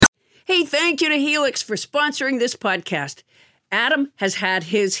Hey, thank you to Helix for sponsoring this podcast. Adam has had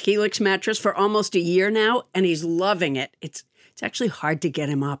his Helix mattress for almost a year now, and he's loving it. It's actually hard to get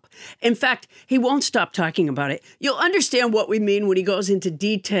him up. In fact, he won't stop talking about it. You'll understand what we mean when he goes into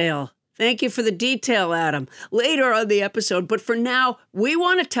detail. Thank you for the detail, Adam, later on the episode. But for now, we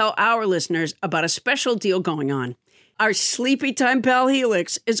want to tell our listeners about a special deal going on. Our Sleepy Time pal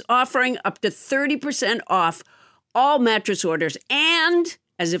Helix is offering up to 30% off all mattress orders, and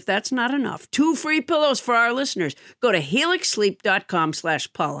as if that's not enough, 2 free pillows for our listeners. Go to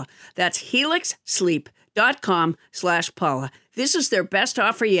helixsleep.com/Paula. That's helixsleep.com/Paula. This is their best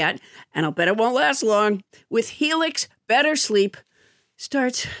offer yet, and I'll bet it won't last long. With Helix, better sleep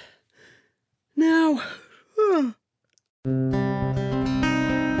starts now.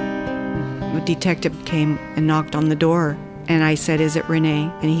 The detective came and knocked on the door, and I said, "Is it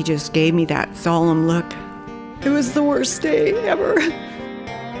Renee?" And he just gave me that solemn look. It was the worst day ever.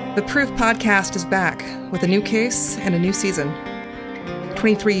 The Proof podcast is back with a new case and a new season.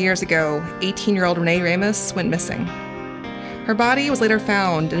 23 years ago, 18-year-old Renee Ramos went missing. Her body was later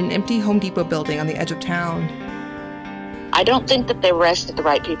found in an empty Home Depot building on the edge of town. I don't think that they arrested the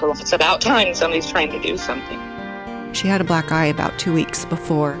right people. It's about time somebody's trying to do something. She had a black eye about 2 weeks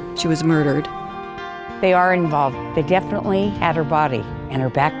before she was murdered. They are involved. They definitely had her body and her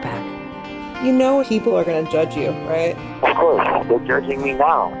backpack. You know people are going to judge you, right? Of course. They're judging me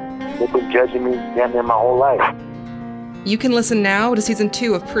now. They've been judging me damn near my whole life. You can listen now to Season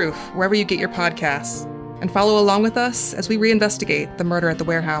 2 of Proof, wherever you get your podcasts, and follow along with us as we reinvestigate the murder at the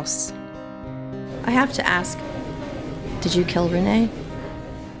warehouse. I have to ask, did you kill Renee?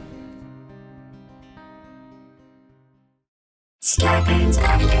 Scarpins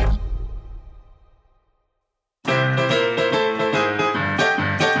Avenue.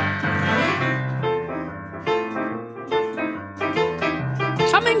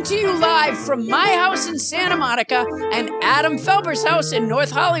 Coming to you live from my house in Santa Monica and Adam Felber's house in North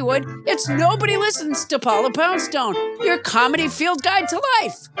Hollywood, it's Nobody Listens to Paula Poundstone, your comedy field guide to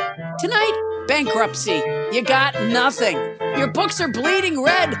life. Tonight, bankruptcy. You got nothing. Your books are bleeding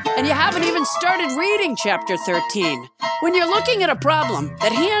red, and you haven't even started reading Chapter 13. When you're looking at a problem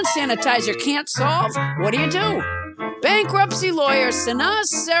that hand sanitizer can't solve, what do? Bankruptcy lawyer Sanaz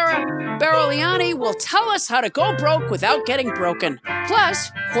Sarah Baroliani will tell us how to go broke without getting broken.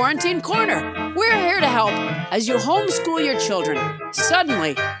 Plus, Quarantine Corner. We're here to help as you homeschool your children.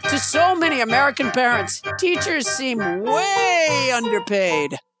 Suddenly, to so many American parents, teachers seem way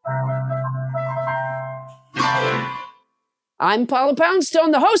underpaid. I'm Paula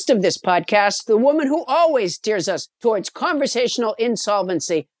Poundstone, the host of this podcast, the woman who always steers us towards conversational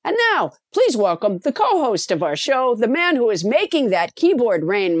insolvency. And now, please welcome the co-host of our show, the man who is making that keyboard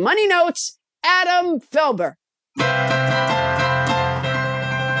rain money notes, Adam Felber.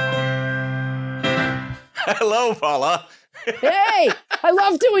 Hello, Paula. Hey, I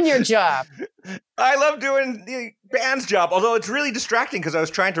love doing your job. I love doing the band's job, although it's really distracting because I was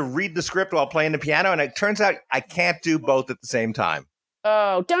trying to read the script while playing the piano, and it turns out I can't do both at the same time.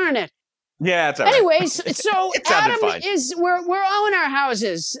 Oh, darn it. Yeah, it's all right. Anyways, so Adam fine. we're all in our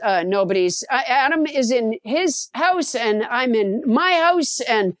houses, nobody's. Adam is in his house, and I'm in my house,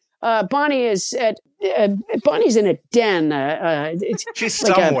 and Bonnie is Bonnie's in a den. She's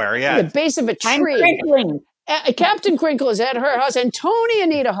like somewhere, the base of a tree. I'm crinkling. Captain Crinkle is at her house, and Tony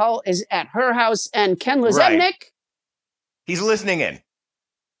Anita Hull is at her house, and Ken Lezebnik. Right. He's listening in.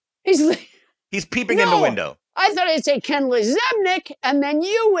 He's peeping in the window. I thought I'd say Ken Lezebnik, and then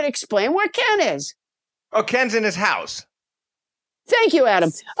you would explain where Ken is. Oh, Ken's in his house. Thank you,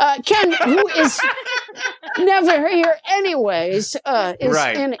 Adam. Ken, who is never here anyways, is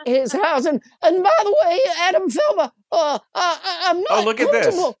in his house. And by the way, Adam Felber, I'm not look at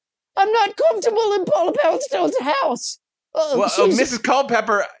comfortable. this. I'm not comfortable in Paula Poundstone's house. Mrs.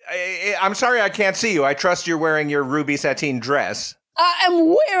 Culpepper, I'm sorry I can't see you. I trust you're wearing your ruby sateen dress. I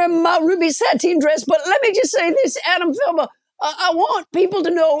am wearing my ruby sateen dress, but let me just say this, Adam Felber. I want people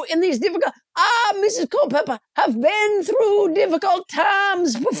to know in these difficult... Mrs. Culpepper, have been through difficult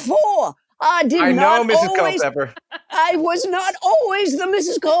times before. I know, Mrs. Culpepper. I was not always the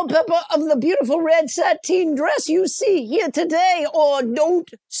Mrs. Culpepper of the beautiful red sateen dress you see here today, or don't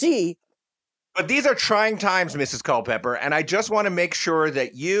see. But these are trying times, Mrs. Culpepper, and I just want to make sure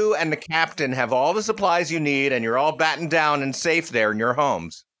that you and the captain have all the supplies you need and you're all battened down and safe there in your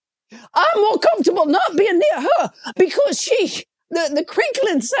homes. I'm more comfortable not being near her because the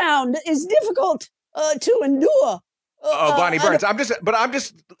crinkling sound is difficult to endure. Bonnie Burns, I'm just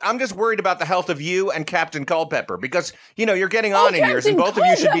worried about the health of you and Captain Culpepper because, you're getting on in years and both of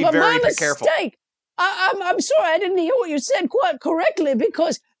you should be very careful. I'm sorry, I didn't hear what you said quite correctly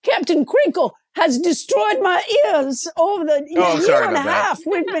because Captain Crinkle has destroyed my ears over the year and a half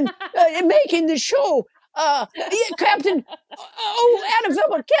we've been making the show. Captain, Adam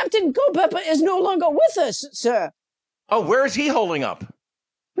Felber, Captain Culpepper is no longer with us, sir. Oh, where is he holding up?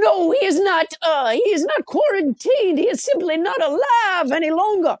 No, he is not. He is not quarantined. He is simply not alive any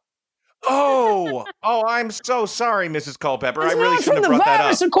longer. Oh, I'm so sorry, Mrs. Culpepper. It's I really not shouldn't from have the brought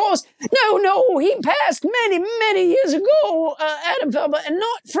virus, that up. of course. No, he passed many years ago, Adam Felber, and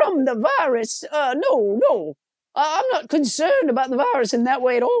not from the virus. No. I'm not concerned about the virus in that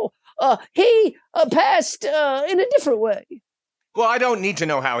way at all. He passed in a different way. Well, I don't need to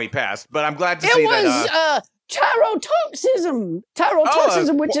know how he passed, but I'm glad to It see was that. Tyrotoxism,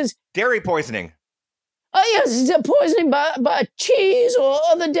 which is dairy poisoning. yes, it's poisoning by cheese or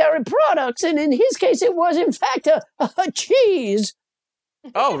other dairy products, and in his case, it was in fact a cheese.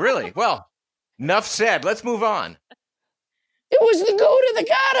 Oh, really? Well, enough said. Let's move on. It was the goat that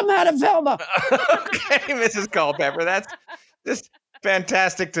got him, Adam Felber. Okay, Mrs. Culpepper, that's just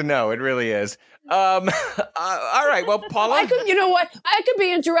fantastic to know. It really is. All right. Well, Paula. You know what? I could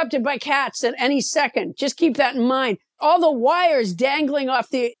be interrupted by cats at any second. Just keep that in mind. All the wires dangling off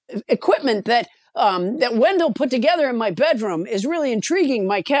the equipment that Wendell put together in my bedroom is really intriguing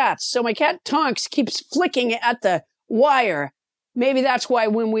my cats. So my cat Tonks keeps flicking at the wire. Maybe that's why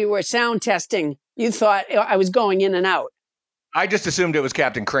when we were sound testing, you thought I was going in and out. I just assumed it was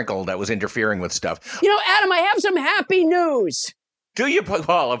Captain Crinkle that was interfering with stuff. You know, Adam, I have some happy news. Do you,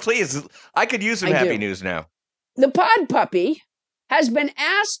 Paula? Please, I could use some happy news now. The pod puppy has been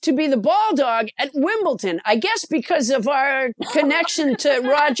asked to be the ball dog at Wimbledon, I guess because of our connection to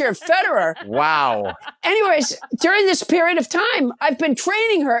Roger Federer. Wow. Anyways, during this period of time, I've been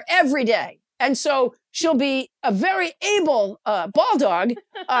training her every day. And so she'll be a very able ball dog.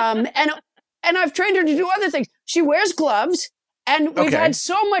 And I've trained her to do other things. She wears gloves. And we've had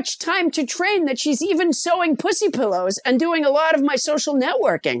so much time to train that she's even sewing pussy pillows and doing a lot of my social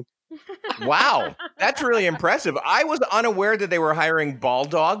networking. Wow. That's really impressive. I was unaware that they were hiring ball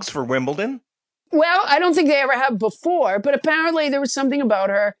dogs for Wimbledon. Well, I don't think they ever have before, but apparently there was something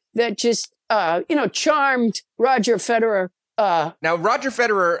about her that just, charmed Roger Federer. Now, Roger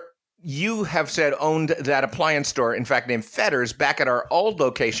Federer, you have said, owned that appliance store, in fact, named Fedder's, back at our old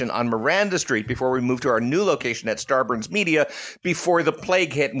location on Miranda Street before we moved to our new location at Starburns Media before the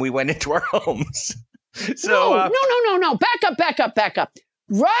plague hit and we went into our homes. So, No. Back up.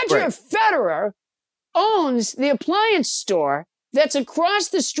 Roger Federer owns the appliance store that's across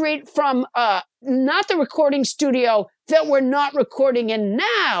the street from not the recording studio that we're not recording in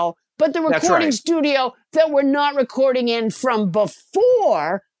now, but the recording studio that we're not recording in from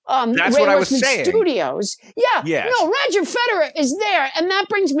before. That's Ray what I was Westman saying. Studios. Yeah. Yes. No, Roger Federer is there. And that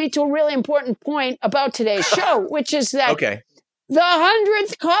brings me to a really important point about today's show, which is that the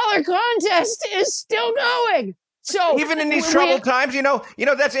 100th caller contest is still going. So even in these troubled times, you know,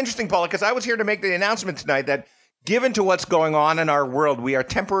 that's interesting, Paula, because I was here to make the announcement tonight that given to what's going on in our world, we are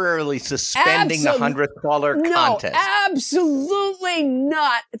temporarily suspending the 100th caller contest. Absolutely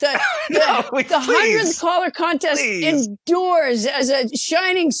not. The 100th please, caller contest endures as a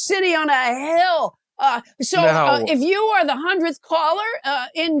shining city on a hill. If you are the 100th caller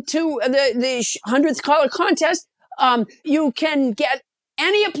into the 100th caller contest, you can get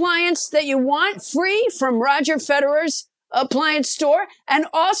any appliance that you want free from Roger Federer's appliance store. And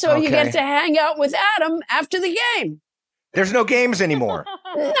also you get to hang out with Adam after the game. There's no games anymore.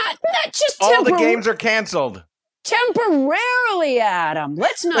 Not just all the games are canceled. Temporarily, Adam.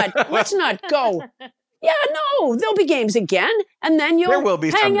 Let's not go. Yeah, no, there'll be games again, and then you'll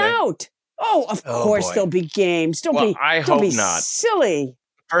hang out. Oh, of course there'll be games. I hope not. Silly.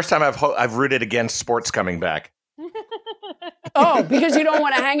 First time I've rooted against sports coming back. Oh, because you don't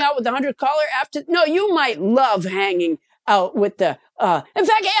want to hang out with the 100th caller after? No, you might love hanging out with the. In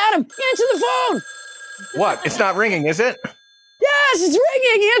fact, Adam, answer the phone. What? It's not ringing, is it? Yes, it's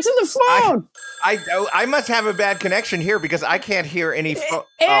ringing. Answer the phone. I must have a bad connection here because I can't hear any phone.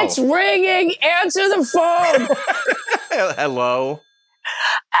 It's ringing. Answer the phone. Hello.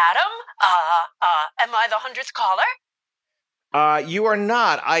 Adam, am I the 100th caller? You are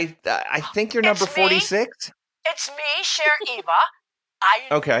not. I think you're number 46. It's me, Cher Eva. I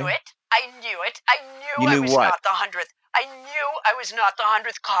knew it. I knew I was not the 100th. I knew I was not the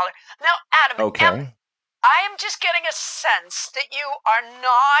 100th caller. Now, Adam, I am just getting a sense that you are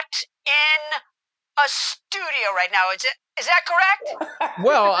not in a studio right now. Is that correct?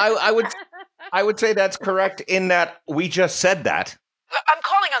 Well, I would say that's correct in that we just said that. I'm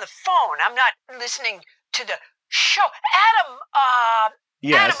calling on the phone. I'm not listening to the show. Adam,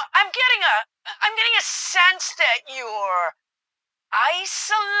 yes. Adam, I'm getting a sense that you're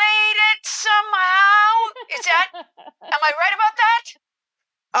isolated somehow. Am I right about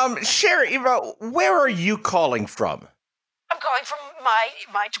that? Sherry, Eva, where are you calling from? I'm calling from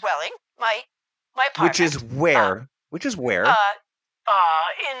my dwelling, my apartment. Which is where?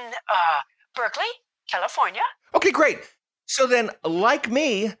 In Berkeley, California. Okay, great. So then, like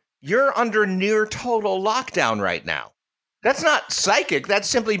me, you're under near total lockdown right now. That's not psychic. That's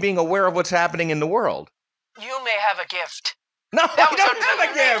simply being aware of what's happening in the world. You may have a gift. No, That I was don't have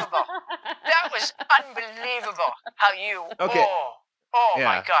a gift. unbelievable. That was unbelievable. How you? Okay. Oh Yeah,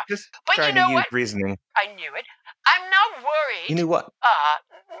 my God! just But you trying know to use what? reasoning. I knew it. I'm not worried. You knew what?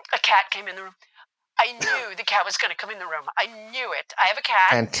 A cat came in the room. I knew the cat was going to come in the room. I knew it. I have a cat.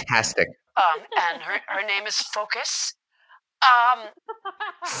 Fantastic. And her name is Focus.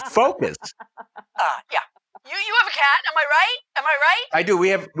 Focus. Yeah. You have a cat. Am I right? Am I right? I do. We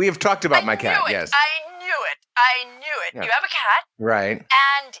have talked about my cat. It. Yes. I knew it. Yeah. You have a cat. Right.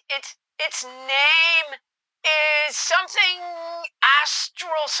 And its name is something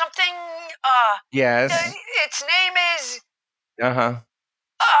astral. Something. Yes. Its name is. Uh-huh.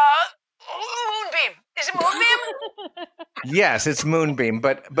 Moonbeam. Is it Moonbeam? Yes, it's Moonbeam.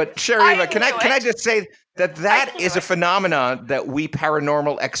 But Sherry, can I just say that is a phenomenon that we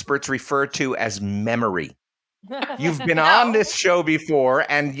paranormal experts refer to as memory. You've been on this show before,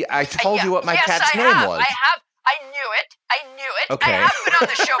 and I told you what my cat's name was. I knew it. Okay. I have been on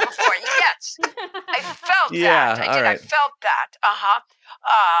the show before. Yes. I felt Yeah, that. I all did. right. I felt that.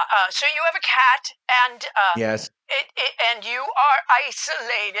 So you have a cat, and Yes. And you are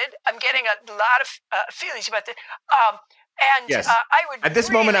isolated. I'm getting a lot of feelings about this. And Yes. I would At this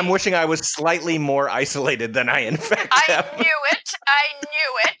moment, I'm wishing I was slightly more isolated than I in fact am. I knew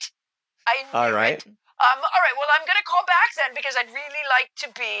it. All right. All right. Well, I'm going to call back then because I'd really like to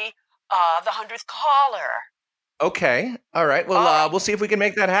be the 100th caller. Okay. All right. Well, we'll see if we can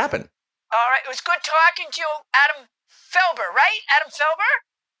make that happen. All right. It was good talking to you, Adam Felber, right? Adam Felber?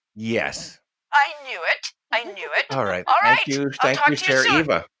 Yes. I knew it. All right. All right. Thank you, Sherry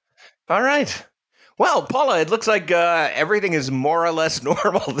Eva. All right. Well, Paula, it looks like everything is more or less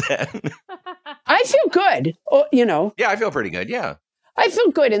normal then. I feel good. Yeah, I feel pretty good. Yeah. I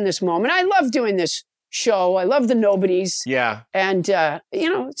feel good in this moment. I love doing this show. I love the nobodies. Yeah. And,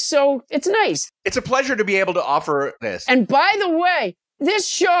 so it's nice. It's a pleasure to be able to offer this. And by the way, this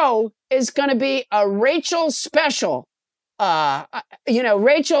show is going to be a Rachel special.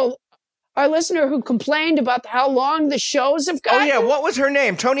 Rachel, our listener who complained about how long the shows have gotten. Oh, yeah. What was her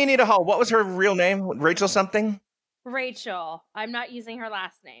name? Tony Anita Hall. What was her real name? Rachel something? Rachel. I'm not using her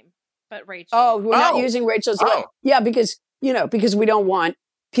last name, but Rachel. Oh, we're not using Rachel's. Oh. Yeah, because we don't want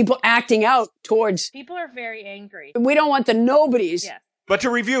people acting out towards. People are very angry. We don't want the nobodies. Yes. But to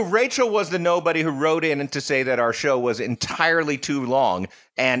review, Rachel was the nobody who wrote in to say that our show was entirely too long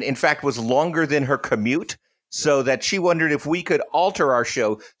and, in fact, was longer than her commute, so that she wondered if we could alter our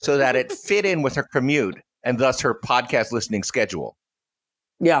show so that it fit in with her commute and thus her podcast listening schedule.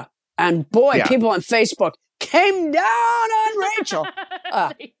 Yeah. And boy, people on Facebook came down on Rachel.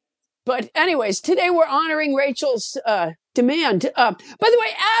 But anyways, today we're honoring Rachel's demand. By the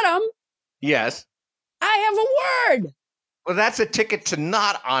way, Adam. Yes. I have a word. Well, that's a ticket to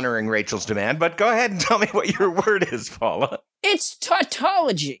not honoring Rachel's demand, but go ahead and tell me what your word is, Paula. It's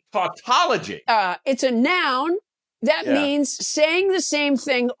tautology. Tautology? It's a noun that means saying the same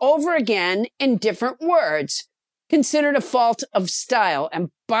thing over again in different words, considered a fault of style.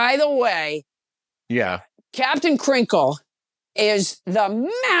 And by the way, Captain Crinkle is the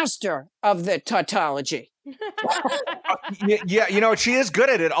master of the tautology. Yeah, she is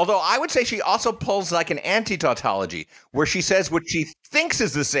good at it. Although I would say she also pulls like an anti-tautology, where she says what she thinks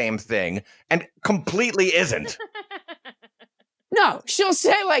is the same thing and completely isn't. No, she'll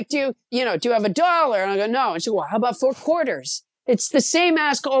say like, do you have $1? And I go, no. And she'll go, well, how about 4 quarters? It's the same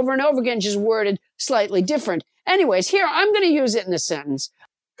ask over and over again, just worded slightly different. Anyways, here, I'm going to use it in a sentence.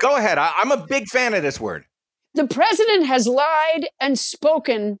 Go ahead. I'm a big fan of this word. The president has lied and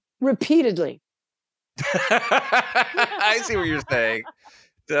spoken repeatedly. I see what you're saying.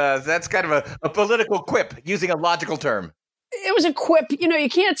 That's kind of a political quip using a logical term. It was a quip. You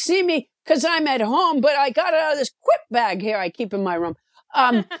can't see me because I'm at home, but I got it out of this quip bag here I keep in my room.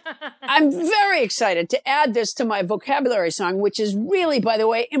 I'm very excited to add this to my vocabulary song, which is really, by the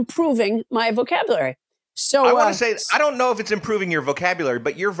way, improving my vocabulary. So I want to say, I don't know if it's improving your vocabulary,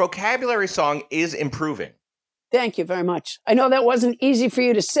 but your vocabulary song is improving. Thank you very much. I know that wasn't easy for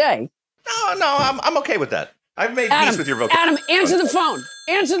you to say. No, I'm okay with that. I've made peace with your vocabulary. Adam, answer the phone.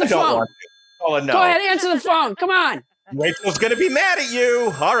 Answer the phone. Want to. Oh, no. Go ahead, answer the phone. Come on. Rachel's going to be mad at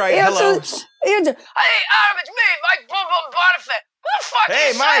you. All right, hello. Hey, Adam, it's me, Mike Bonifant. Who the fuck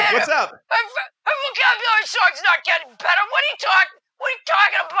Hey, is Mike, saying what's it? up? Her vocabulary song's not getting better. What are you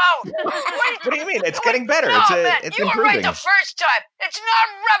talking about? What do you mean? It's getting better. No, man, It's you were right improving. the first time. It's not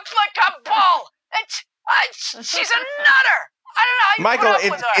replicable. She's a nutter. I don't know how you Michael, put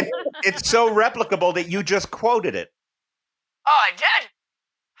up with her. it's so replicable that you just quoted it. Oh, I did?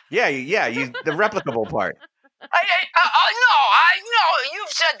 Yeah, the replicable part. No, you've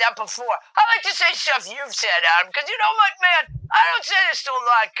said that before. I like to say stuff you've said, Adam, because you know what, man? I don't say this to a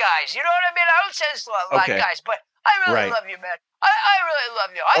lot of guys. You know what I mean? I don't say this to a lot of guys, but I really love you, man. I really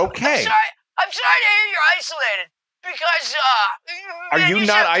love you. I'm sorry to hear you're isolated because, Are man, you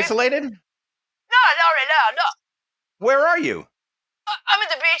not isolated? No, not right now, no. Where are you? I'm at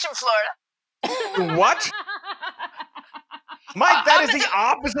the beach in Florida. What? Mike, that is the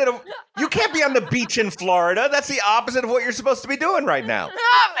opposite of... You can't be on the beach in Florida. That's the opposite of what you're supposed to be doing right now.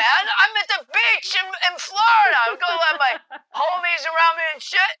 No, man. I'm at the beach in Florida. I'm going to let my homies around me and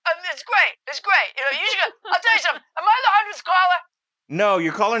shit. It's great. It's great. You know, I'll tell you something. Am I the 100th caller? No,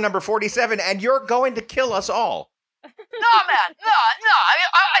 you're caller number 47, and you're going to kill us all. No, man. No.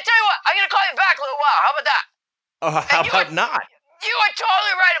 I tell you what. I'm going to call you back in a little while. How about that? How about not? You are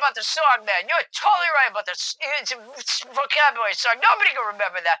totally right about the song, man. You're totally right about it's a vocabulary song. Nobody can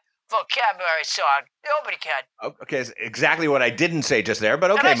remember that vocabulary song. Nobody can. Okay, it's exactly what I didn't say just there,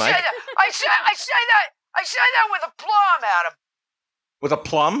 but okay, Mike. I say that with a plum, Adam. With a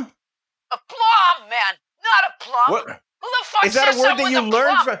plum? A plum, man. Not a plum. What? Who the fuck is that a word that you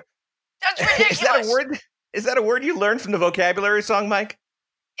learned from? That's ridiculous. Is that a word you learned from the vocabulary song, Mike?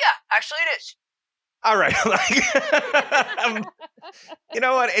 Yeah, actually it is. All right. You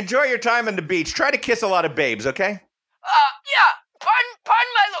know what? Enjoy your time on the beach. Try to kiss a lot of babes, okay? Yeah. Pardon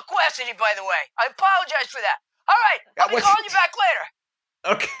my loquacity, by the way. I apologize for that. All right. I'll be calling you back later.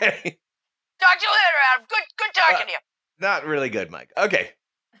 Okay. Talk to you later, Adam. Good talking to you. Not really good, Mike. Okay.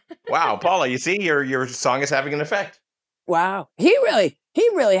 Wow, Paula, you see, your song is having an effect. Wow. He really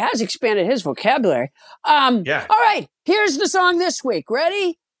has expanded his vocabulary. Yeah. All right. Here's the song this week.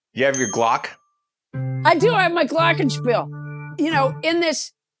 Ready? You have your Glock? I do have my glockenspiel. You know, in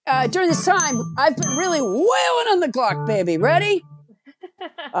this during this time, I've been really wailing on the Glock, baby. Ready?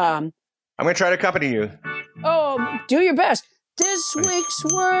 I'm gonna try to accompany you. Oh, do your best. This week's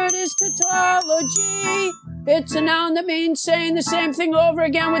word is tautology. It's a noun that means saying the same thing over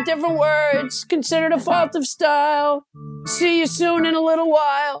again with different words. Considered a fault of style. See you soon in a little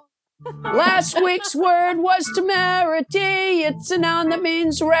while. Last week's word was temerity. It's a noun that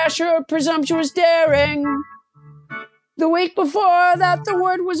means rash or presumptuous daring. The week before that, the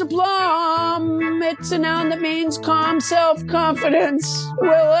word was aplomb. It's a noun that means calm self-confidence.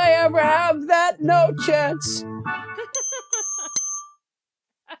 Will I ever have that? No chance.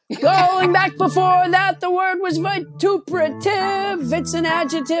 Going back before that, the word was vituperative. It's an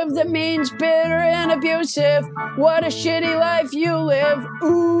adjective that means bitter and abusive. What a shitty life you live.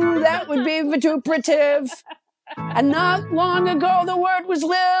 Ooh, that would be vituperative. And not long ago, the word was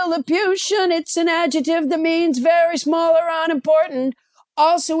Lilliputian. It's an adjective that means very small or unimportant.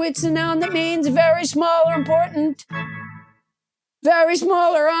 Also, it's a noun that means very small or important. Very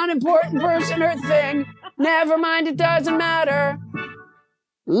small or unimportant person or thing. Never mind, it doesn't matter.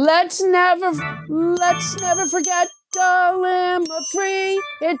 Let's never forget dilemma free.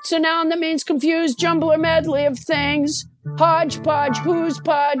 It's a noun that means confused jumble or medley of things. Hodgepodge, who's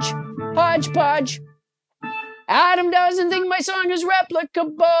podge? Hodgepodge. Adam doesn't think my song is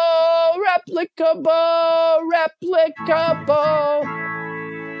replicable.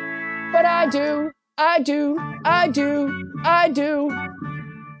 But I do.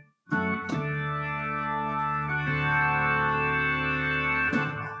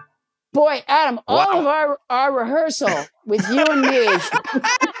 Boy, Adam, all of our rehearsal with you and me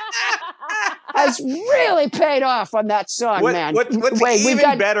has really paid off on that song, man. What's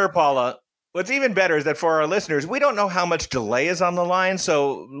better, Paula, what's even better is that for our listeners, we don't know how much delay is on the line,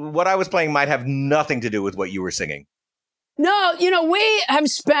 so what I was playing might have nothing to do with what you were singing. No, you know, we have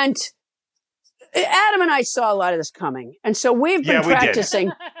spent... Adam and I saw a lot of this coming, and so we've been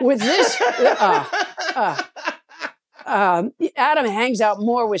practicing with this... Adam hangs out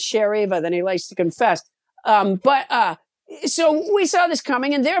more with Shariva than he likes to confess. So we saw this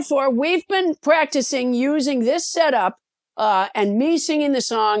coming, and therefore we've been practicing using this setup and me singing the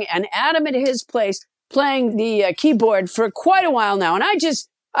song and Adam at his place playing the keyboard for quite a while now. And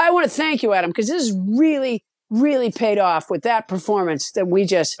I want to thank you, Adam, because this has really, really paid off with that performance that we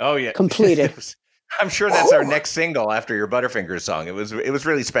just completed. I'm sure that's our next single after your Butterfingers song. It was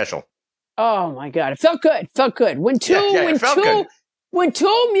really special. Oh my God. It felt good. When two when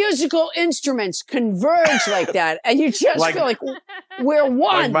two musical instruments converge like that, and you just feel like we're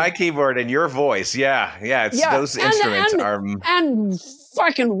one. Like my keyboard and your voice. Yeah. Those instruments are. And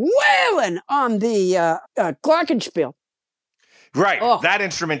fucking wailing on the glockenspiel. Right. Oh. That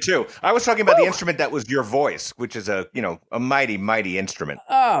instrument too. I was talking about the instrument that was your voice, which is a mighty, mighty instrument.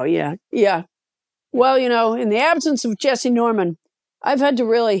 Oh, yeah. Yeah. Well, in the absence of Jesse Norman, I've had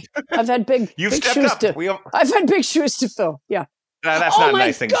big, You've big stepped shoes up. I've had big shoes to fill. Yeah. That's not a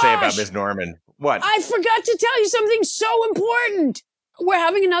nice thing to say about Ms. Norman. What? I forgot to tell you something so important. We're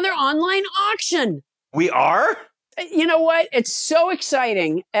having another online auction. We are? You know what? It's so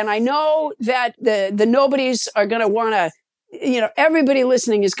exciting. And I know that the nobodies are going to want to, everybody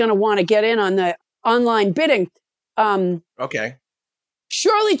listening is going to want to get in on the online bidding. Okay.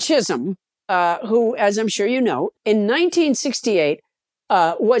 Shirley Chisholm, who, as I'm sure you know, in 1968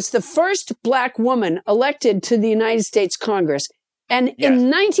 was the first Black woman elected to the United States Congress. And in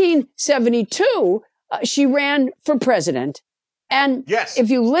 1972, she ran for president. And if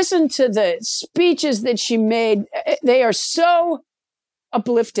you listen to the speeches that she made, they are so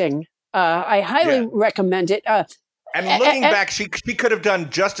uplifting. I highly recommend it. And looking back, she could have done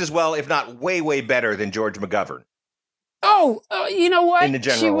just as well, if not way, way better than George McGovern. Oh, you know what? In the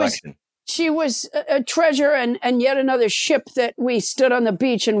general election. She was a treasure and yet another ship that we stood on the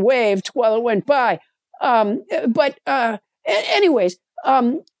beach and waved while it went by. Anyways,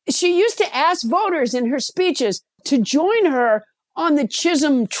 she used to ask voters in her speeches to join her on the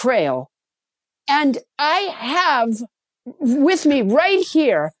Chisholm Trail. And I have with me right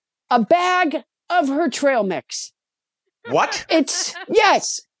here a bag of her trail mix. What?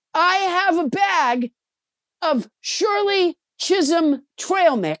 Yes, I have a bag of Shirley Chisholm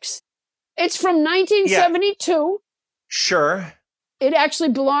trail mix. It's from 1972. Yeah. Sure. It actually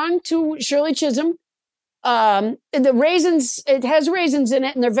belonged to Shirley Chisholm. The raisins, it has raisins in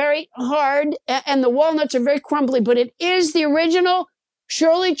it, and they're very hard, and the walnuts are very crumbly, but it is the original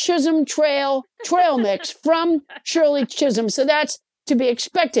Shirley Chisholm trail mix from Shirley Chisholm. So that's to be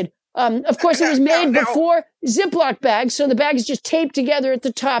expected. Of course, it was made before Ziploc bags, so the bag is just taped together at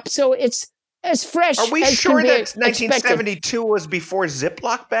the top, so it's as fresh as can be expected. Are we sure that 1972 was before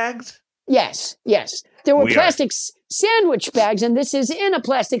Ziploc bags? Yes. There were plastic sandwich bags, and this is in a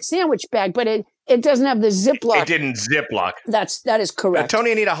plastic sandwich bag, but it doesn't have the Ziploc. It didn't Ziploc. That is correct.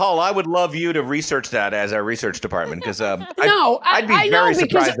 Tony Anita Hull, I would love you to research that as our research department, because I'd be very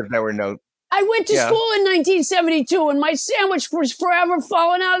surprised if there were no... I went to school in 1972, and my sandwich was forever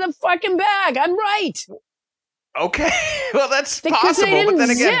falling out of the fucking bag. I'm right. Okay. Well, that's because possible, they didn't but then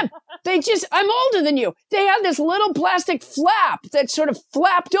again... I'm older than you. They had this little plastic flap that sort of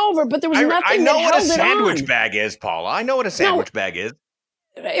flapped over, but there was nothing that held it on. I know what a sandwich bag is, Paula. I know what a sandwich bag is.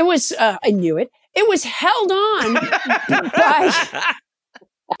 It was, I knew it. It was held on by...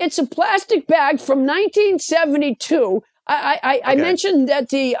 It's a plastic bag from 1972. I mentioned that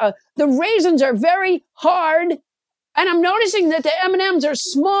the raisins are very hard, and I'm noticing that the M&Ms are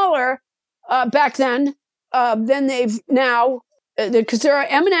smaller back then than they've now, because there are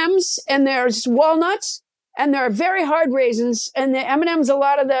M&Ms and there's walnuts and there are very hard raisins, and the M&Ms, a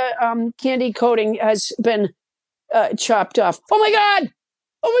lot of the candy coating has been chopped off. Oh my God!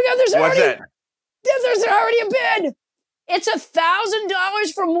 There's already a bid. It's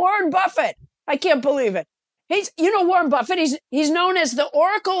 $1,000 from Warren Buffett. I can't believe it. Warren Buffett, he's known as the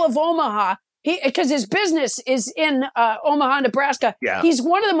Oracle of Omaha, because his business is in Omaha, Nebraska. Yeah. He's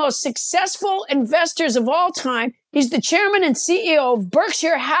one of the most successful investors of all time. He's the chairman and CEO of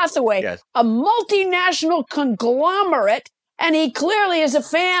Berkshire Hathaway, a multinational conglomerate, and he clearly is a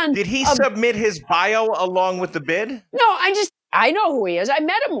fan. Did he submit his bio along with the bid? No, I know who he is. I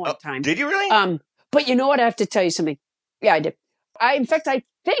met him one time. Did you really? But you know what? I have to tell you something. Yeah, I did. In fact, I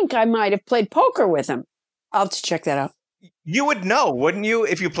think I might have played poker with him. I'll have to check that out. You would know, wouldn't you,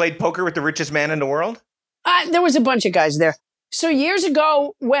 if you played poker with the richest man in the world? There was a bunch of guys there. So years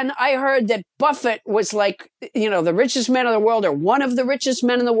ago, when I heard that Buffett was like, the richest man in the world, or one of the richest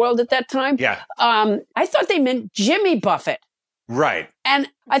men in the world at that time, I thought they meant Jimmy Buffett. Right. And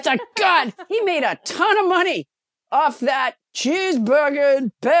I thought, God, he made a ton of money off that cheeseburger.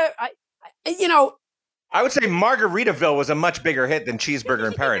 I would say Margaritaville was a much bigger hit than Cheeseburger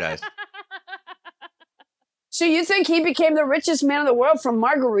in Paradise. So you think he became the richest man in the world from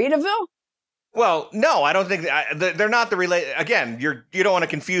Margaritaville? Well, no, I don't think they're not the relate. Again, you don't want to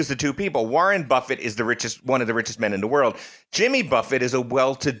confuse the two people. Warren Buffett is one of the richest men in the world. Jimmy Buffett is a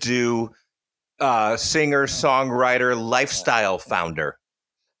well-to-do singer, songwriter, lifestyle founder.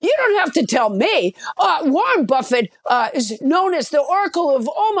 You don't have to tell me. Warren Buffett is known as the Oracle of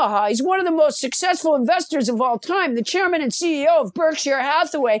Omaha. He's one of the most successful investors of all time, the chairman and CEO of Berkshire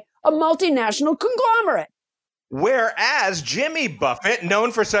Hathaway, a multinational conglomerate. Whereas Jimmy Buffett,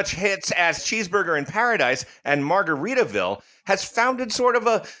 known for such hits as Cheeseburger in Paradise and Margaritaville, has founded sort of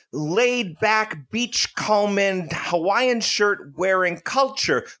a laid-back, beachcombing, Hawaiian shirt-wearing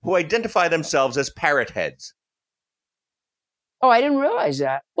culture who identify themselves as parrot heads. Oh, I didn't realize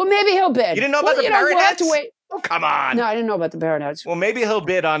that. Well, maybe he'll bid. You didn't know about the parrot we'll have heads? to wait. Oh, come on. No, I didn't know about the parrot heads. Well, maybe he'll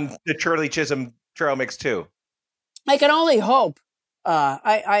bid on the Shirley Chisholm trail mix too. I can only hope.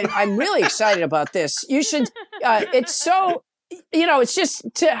 I'm really excited about this. You should. It's so. It's just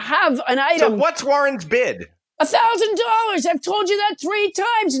to have an item. So what's Warren's bid? $1,000. I've told you that 3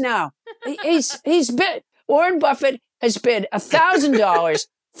 times now. He's bid. Warren Buffett has bid $1,000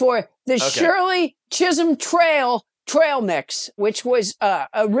 for the Shirley Chisholm trail mix, which was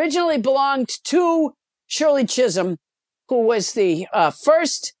originally belonged to Shirley Chisholm, who was the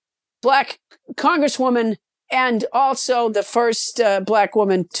first Black Congresswoman and also the first Black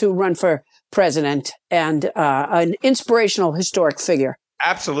woman to run for president, and an inspirational historic figure.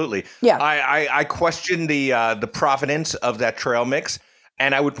 Absolutely. Yeah. I question the provenance of that trail mix,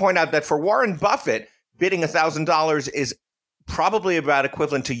 and I would point out that for Warren Buffett, bidding $1,000 is probably about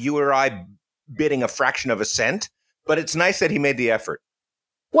equivalent to you or I bidding a fraction of a cent, but it's nice that he made the effort.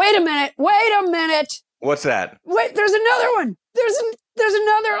 Wait a minute. What's that? Wait, there's another one. There's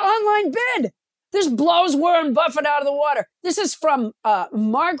another online bid. This blows Warren Buffett out of the water. This is from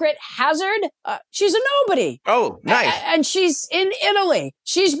Margaret Hazard. She's a nobody. Oh, nice. And she's in Italy.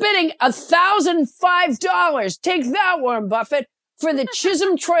 She's bidding $1,005. Take that, Warren Buffett, for the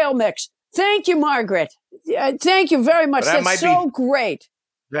Chisholm trail mix. Thank you, Margaret. Thank you very much. That's so great.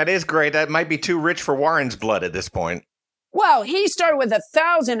 That is great. That might be too rich for Warren's blood at this point. Well, he started with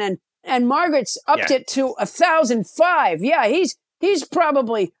 1,000 and Margaret's upped it to 1,005. Yeah, he's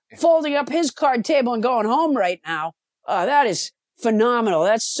probably folding up his card table and going home right now. That is phenomenal.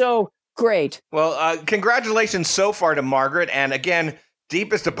 That's so great. Well, congratulations so far to Margaret. And again,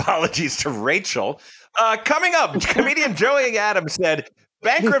 deepest apologies to Rachel. Coming up, comedian Joey Adams said,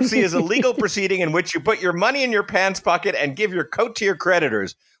 bankruptcy is a legal proceeding in which you put your money in your pants pocket and give your coat to your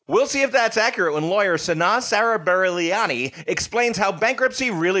creditors. We'll see if that's accurate when lawyer Sanaa Sarabariliani explains how bankruptcy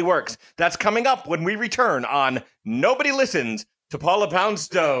really works. That's coming up when we return on Nobody Listens to Paula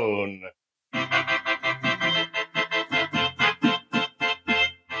Poundstone.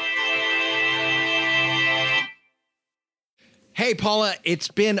 Hey, Paula, it's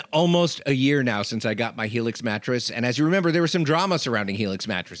been almost a year now since I got my Helix mattress. And as you remember, there was some drama surrounding Helix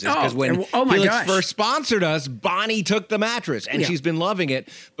mattresses. Because when Helix first sponsored us, Bonnie took the mattress. And she's been loving it.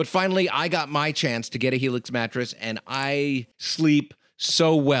 But finally, I got my chance to get a Helix mattress. And I sleep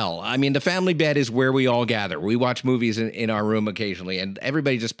so well. I mean, the family bed is where we all gather. We watch movies in our room occasionally. And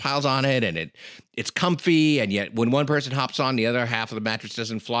everybody just piles on it. And it's comfy. And yet, when one person hops on, the other half of the mattress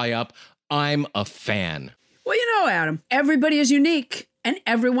doesn't fly up. I'm a fan. Well, Adam, everybody is unique and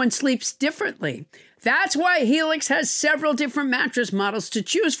everyone sleeps differently. That's why Helix has several different mattress models to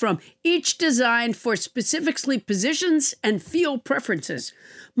choose from, each designed for specific sleep positions and feel preferences.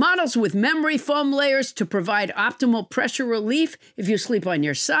 Models with memory foam layers to provide optimal pressure relief if you sleep on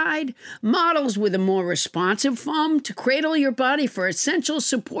your side. Models with a more responsive foam to cradle your body for essential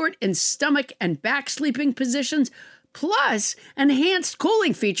support in stomach and back sleeping positions. Plus, enhanced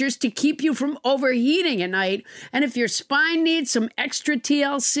cooling features to keep you from overheating at night. And if your spine needs some extra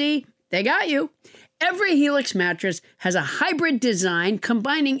TLC, they got you. Every Helix mattress has a hybrid design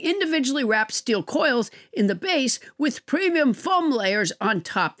combining individually wrapped steel coils in the base with premium foam layers on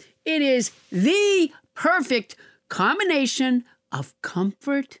top. It is the perfect combination of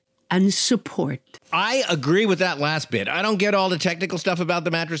comfort and support. I agree with that last bit. I don't get all the technical stuff about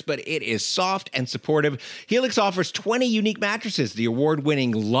the mattress, but it is soft and supportive. Helix offers 20 unique mattresses, the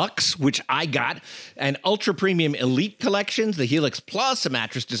award-winning Luxe, which I got, and ultra-premium Elite collections, the Helix Plus, a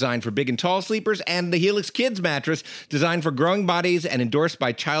mattress designed for big and tall sleepers, and the Helix Kids mattress, designed for growing bodies and endorsed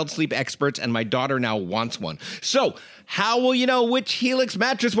by child sleep experts, and my daughter now wants one. So, how will you know which Helix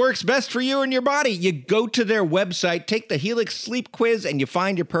mattress works best for you and your body? You go to their website, take the Helix sleep quiz, and you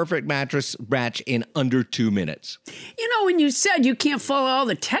find your perfect mattress match in under 2 minutes. When you said you can't follow all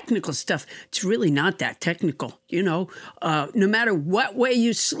the technical stuff, it's really not that technical. No matter what way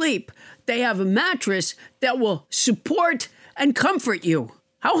you sleep, they have a mattress that will support and comfort you.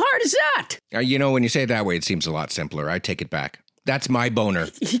 How hard is that? When you say it that way, it seems a lot simpler. I take it back. That's my boner.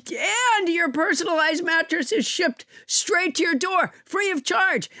 And your personalized mattress is shipped straight to your door, free of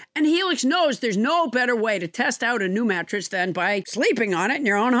charge. And Helix knows there's no better way to test out a new mattress than by sleeping on it in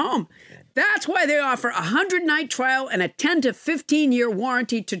your own home. That's why they offer a 100-night trial and a 10 to 15-year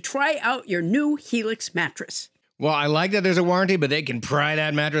warranty to try out your new Helix mattress. Well, I like that there's a warranty, but they can pry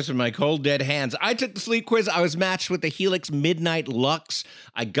that mattress with my cold, dead hands. I took the sleep quiz. I was matched with the Helix Midnight Luxe.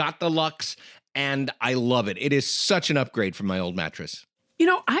 I got the Luxe, and I love it. It is such an upgrade from my old mattress. You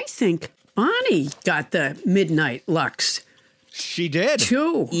know, I think Bonnie got the Midnight Luxe. She did.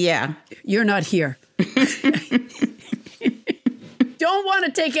 Too. Yeah. You're not here. Don't want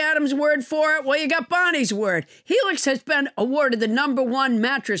to take Adam's word for it? Well, you got Bonnie's word. Helix has been awarded the #1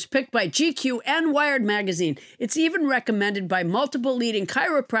 mattress picked by GQ and Wired magazine. It's even recommended by multiple leading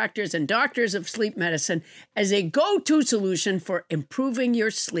chiropractors and doctors of sleep medicine as a go-to solution for improving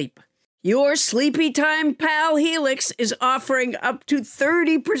your sleep. Your sleepy time pal Helix is offering up to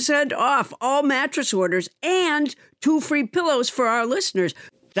 30% off all mattress orders and 2 free pillows for our listeners.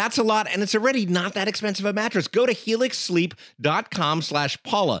 That's a lot, and it's already not that expensive a mattress. Go to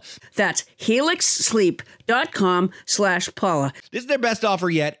helixsleep.com/Paula. That's helixsleep.com/Paula. This is their best offer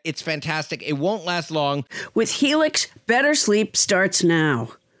yet. It's fantastic. It won't last long. With Helix, better sleep starts now.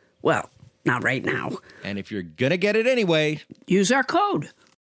 Well, not right now. And if you're going to get it anyway, use our code.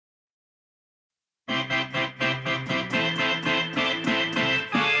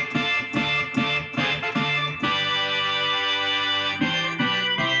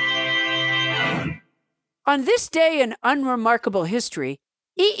 On this day in unremarkable history,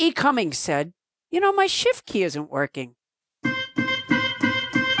 E.E. Cummings said, "You know, my shift key isn't working."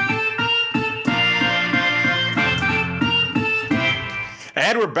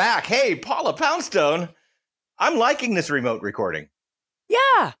 And we're back. Hey, Paula Poundstone, I'm liking this remote recording.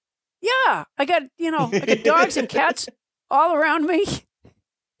 Yeah. I got dogs and cats all around me.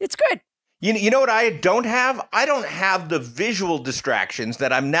 It's good. You know what I don't have? I don't have the visual distractions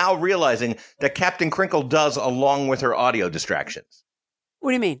that I'm now realizing that Captain Crinkle does along with her audio distractions. What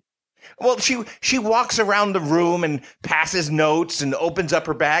do you mean? Well, she walks around the room and passes notes and opens up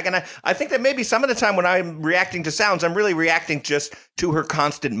her bag. And I think that maybe some of the time when I'm reacting to sounds, I'm really reacting just to her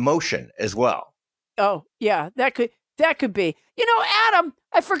constant motion as well. Oh, yeah, that could be. You know, Adam,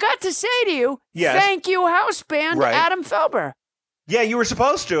 I forgot to say to you, yes. Thank you, house band, right. Adam Felber. Yeah, you were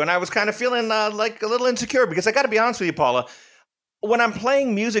supposed to, and I was kind of feeling like a little insecure because I got to be honest with you, Paula. When I'm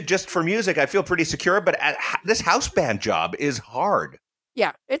playing music just for music, I feel pretty secure, but this house band job is hard.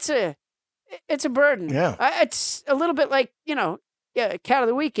 Yeah, it's a burden. Yeah. It's a little bit like, Cat of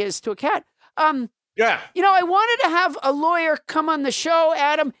the Week is to a cat. Yeah. I wanted to have a lawyer come on the show,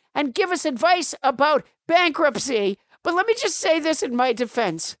 Adam, and give us advice about bankruptcy, but let me just say this in my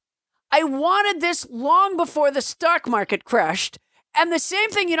defense. I wanted this long before the stock market crashed. And the same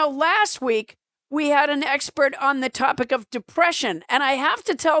thing, last week we had an expert on the topic of depression. And I have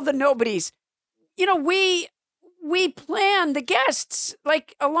to tell the nobodies, we plan the guests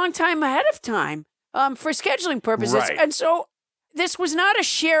like a long time ahead of time for scheduling purposes. Right. And so this was not a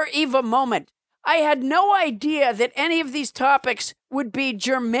Cher Eva moment. I had no idea that any of these topics would be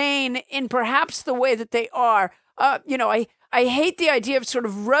germane in perhaps the way that they are. I hate the idea of sort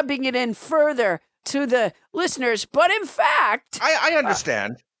of rubbing it in further to the listeners, but in fact... I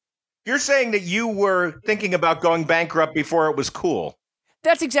understand. You're saying that you were thinking about going bankrupt before it was cool.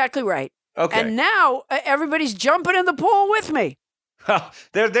 That's exactly right. Okay. And now everybody's jumping in the pool with me. There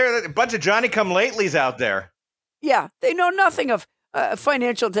are a bunch of Johnny-come-latelys out there. Yeah, they know nothing of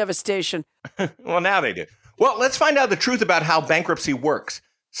financial devastation. Well, now they do. Well, let's find out the truth about how bankruptcy works.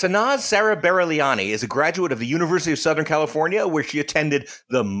 Sanaz Sarabareliani is a graduate of the University of Southern California, where she attended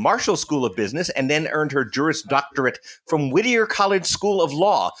the Marshall School of Business and then earned her Juris Doctorate from Whittier College School of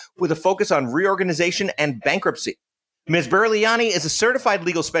Law with a focus on reorganization and bankruptcy. Ms. Berliani is a certified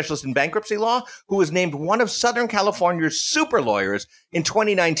legal specialist in bankruptcy law who was named one of Southern California's super lawyers in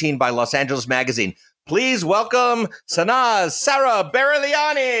 2019 by Los Angeles Magazine. Please welcome Sanaz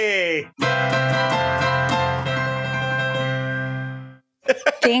Sarabareliani.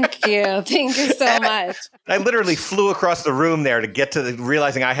 Thank you. Thank you so much. I literally flew across the room there to get to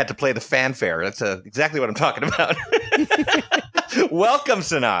realizing I had to play the fanfare. That's exactly what I'm talking about. Welcome,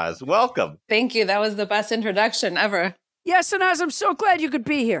 Sanaz. Welcome. Thank you. That was the best introduction ever. Yes, Sanaz, I'm so glad you could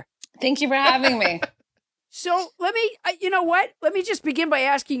be here. Thank you for having me. So let me, you know what? Let me just begin by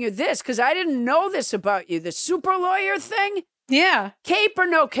asking you this, because I didn't know this about you. The super lawyer thing? Yeah. Cape or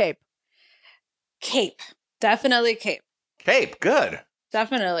no cape? Cape. Definitely cape. Cape. Good.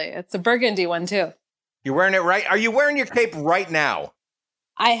 Definitely. It's a burgundy one, too. You're wearing it right? Are you wearing your cape right now?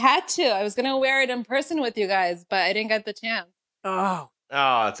 I had to. I was going to wear it in person with you guys, but I didn't get the chance. Oh,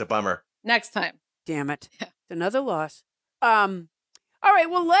 Oh, it's a bummer. Next time. damn it. It's another loss. All right,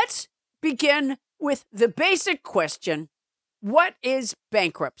 well, let's begin with the basic question. What is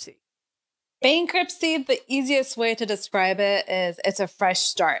bankruptcy? Bankruptcy, the easiest way to describe it is it's a fresh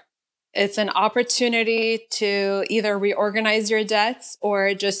start. It's an opportunity to either reorganize your debts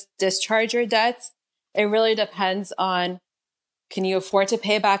or just discharge your debts. It really depends on, can you afford to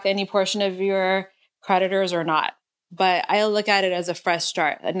pay back any portion of your creditors or not? But I look at it as a fresh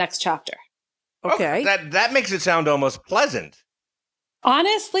start, a next chapter. Okay. That makes it sound almost pleasant.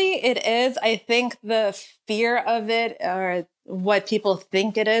 Honestly, it is. I think the fear of it or what people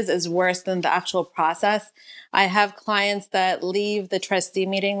think it is worse than the actual process. I have clients that leave the trustee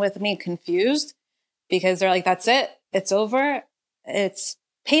meeting with me confused because they're like, that's it. It's over. It's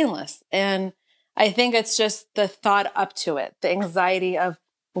painless. And I think it's just the thought up to it. The anxiety of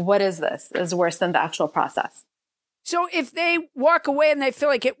what is this is worse than the actual process. So if they walk away and they feel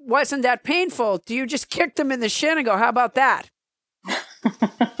like it wasn't that painful, do you just kick them in the shin and go, how about that?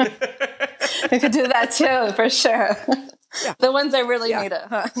 We could do that too, for sure. Yeah. The ones that really need it.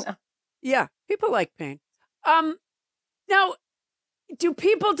 Huh? No. Yeah, people like pain. Now, do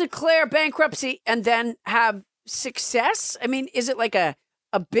people declare bankruptcy and then have success? I mean, is it like a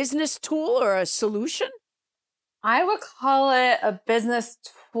business tool or a solution? I would call it a business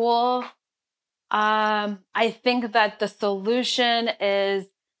tool. I think that the solution is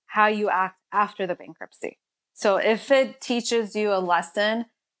how you act after the bankruptcy. So if it teaches you a lesson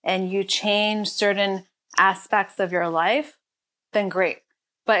and you change certain aspects of your life, then great.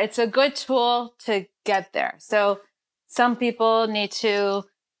 But it's a good tool to get there. So some people need to,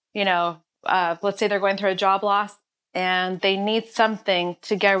 let's say they're going through a job loss and they need something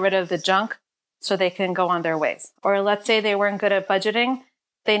to get rid of the junk so they can go on their ways. Or let's say they weren't good at budgeting.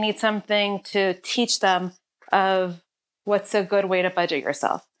 They need something to teach them of what's a good way to budget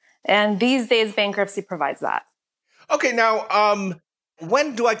yourself. And these days, bankruptcy provides that. Okay, now,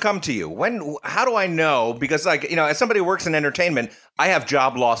 when do I come to you? How do I know? Because, as somebody who works in entertainment, I have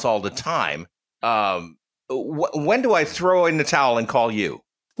job loss all the time. When do I throw in the towel and call you?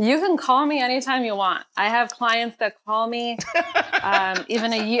 You can call me anytime you want. I have clients that call me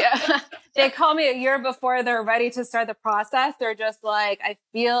even a year. They call me a year before they're ready to start the process. They're just like, I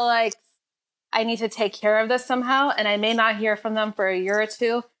feel like I need to take care of this somehow. And I may not hear from them for a year or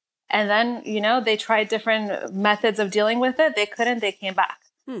two. And then, they tried different methods of dealing with it. They couldn't, they came back.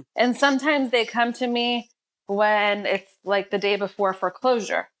 And sometimes they come to me when it's like the day before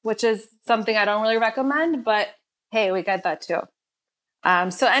foreclosure, which is something I don't really recommend, but hey, we get that too.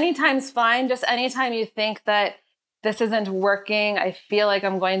 So anytime's fine. Just anytime you think that this isn't working, I feel like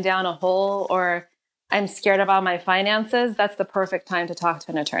I'm going down a hole or I'm scared about my finances, that's the perfect time to talk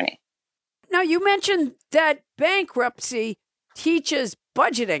to an attorney. Now, you mentioned that bankruptcy teaches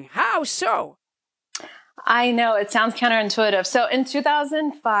budgeting. How so? I know it sounds counterintuitive. So in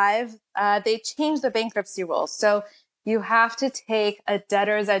 2005, they changed the bankruptcy rules. So you have to take a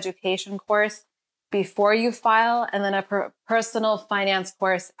debtor's education course before you file and then a personal finance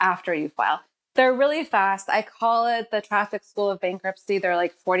course after you file. They're really fast. I call it the traffic school of bankruptcy. They're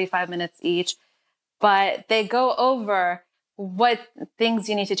like 45 minutes each, but they go over what things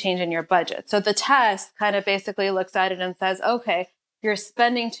you need to change in your budget. So the test kind of basically looks at it and says, okay, you're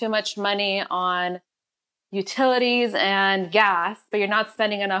spending too much money on utilities and gas, but you're not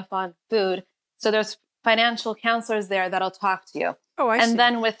spending enough on food. So there's financial counselors there that'll talk to you. Oh, I see. And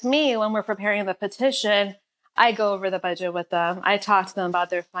then with me, when we're preparing the petition, I go over the budget with them. I talk to them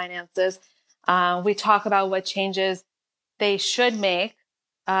about their finances. We talk about what changes they should make,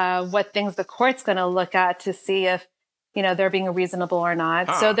 what things the court's going to look at to see if, they're being reasonable or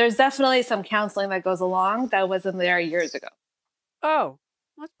not. So there's definitely some counseling that goes along that wasn't there years ago. Oh,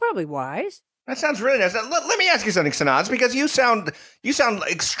 that's probably wise. That sounds really nice. Let me ask you something, Sanaz, because you sound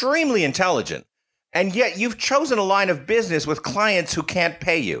extremely intelligent, and yet you've chosen a line of business with clients who can't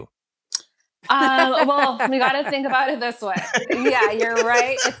pay you. Well, we got to think about it this way. Yeah, you're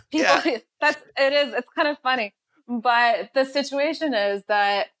right. It's people. Yeah. It's kind of funny, but the situation is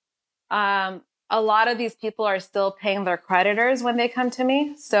that a lot of these people are still paying their creditors when they come to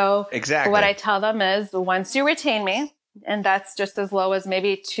me. So exactly what I tell them is, once you retain me, and that's just as low as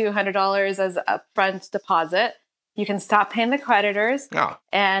maybe $200 as upfront deposit, you can stop paying the creditors,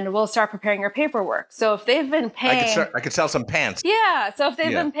 and we'll start preparing your paperwork. So if they've been paying, I could sell some pants. Yeah. So if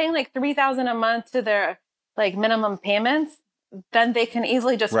they've been paying like $3,000 a month to their like minimum payments, then they can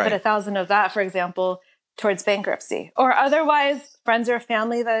easily just put $1,000 of that, for example, towards bankruptcy. Or otherwise, friends or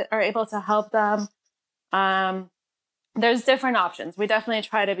family that are able to help them. There's different options. We definitely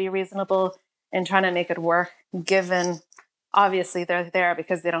try to be reasonable in trying to make it work, given obviously they're there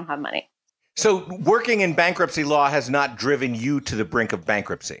because they don't have money. So working in bankruptcy law has not driven you to the brink of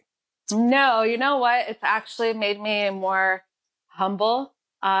bankruptcy. No, you know what? It's actually made me more humble.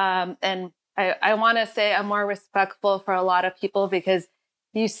 And I want to say I'm more respectful for a lot of people because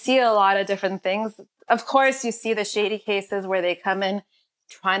you see a lot of different things. Of course, you see the shady cases where they come in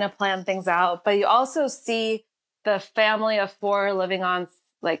trying to plan things out, but you also see the family of four living on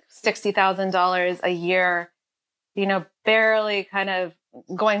like $60,000 a year, barely kind of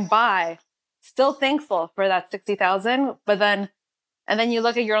going by, still thankful for that 60,000, and then you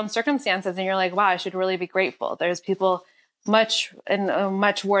look at your own circumstances and you're like, wow, I should really be grateful. There's people in a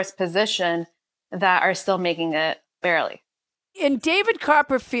much worse position that are still making it barely. In David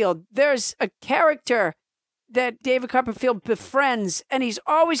Copperfield, there's a character that David Copperfield befriends, and he's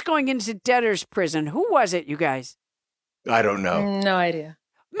always going into debtor's prison. Who was it, you guys? I don't know. No idea.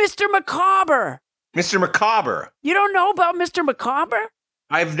 Mr. Macabre. Mr. Macabre. You don't know about Mr. Macabre?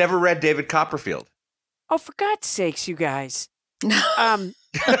 I've never read David Copperfield. Oh, for God's sakes, you guys. All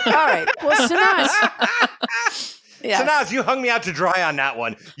right. Well, Sanaz. Yes. Sanaz, you hung me out to dry on that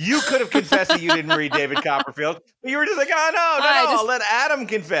one. You could have confessed that you didn't read David Copperfield, but you were just like, oh, no, I'll let Adam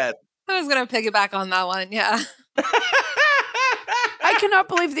confess. I was going to piggyback on that one, yeah. I cannot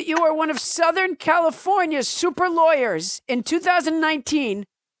believe that you are one of Southern California's super lawyers in 2019,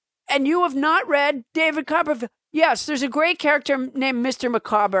 and you have not read David Copperfield. Yes, there's a great character named Mr.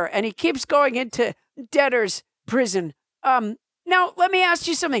 Macabre, and he keeps going into debtor's prison. Now, let me ask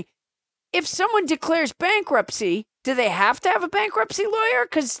you something. If someone declares bankruptcy, do they have to have a bankruptcy lawyer?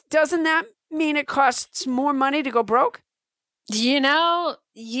 Because doesn't that mean it costs more money to go broke? Yeah.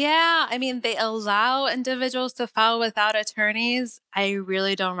 I mean, they allow individuals to file without attorneys. I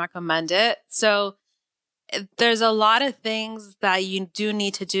really don't recommend it. So there's a lot of things that you do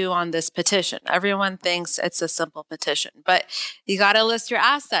need to do on this petition. Everyone thinks it's a simple petition, but you got to list your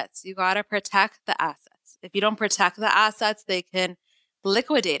assets. You got to protect the assets. If you don't protect the assets, they can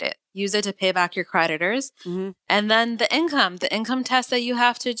liquidate it, use it to pay back your creditors. Mm-hmm. And then the income test that you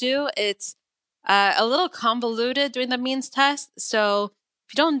have to do, it's a little convoluted doing the means test. So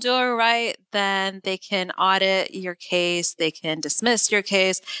if you don't do it right, then they can audit your case. They can dismiss your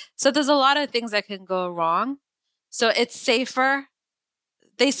case. So there's a lot of things that can go wrong. So it's safer.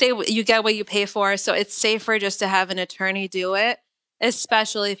 They say you get what you pay for. So it's safer just to have an attorney do it,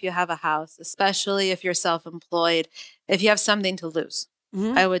 especially if you have a house, especially if you're self-employed, if you have something to lose.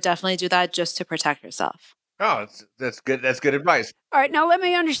 Mm-hmm. I would definitely do that just to protect yourself. Oh, that's good. That's good advice. All right. Now let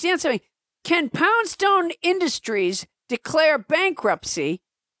me understand something. Can Poundstone Industries declare bankruptcy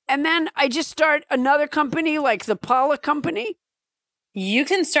and then I just start another company like the Paula Company? You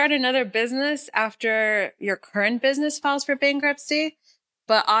can start another business after your current business files for bankruptcy.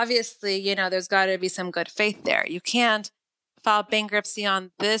 But obviously, there's got to be some good faith there. You can't file bankruptcy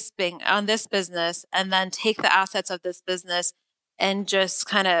on this business and then take the assets of this business and just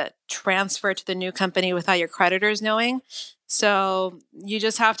kind of transfer to the new company without your creditors knowing. So you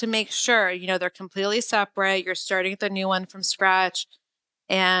just have to make sure, they're completely separate. You're starting the new one from scratch.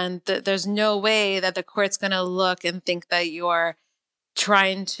 And there's no way that the court's going to look and think that you're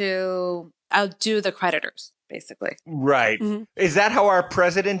trying to outdo the creditors, basically. Right. Mm-hmm. Is that how our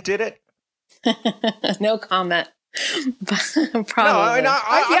president did it? No comment. Probably. No,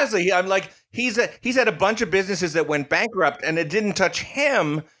 honestly, I'm like, he's had a bunch of businesses that went bankrupt and it didn't touch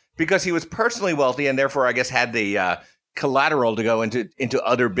him because he was personally wealthy and therefore I guess had the collateral to go into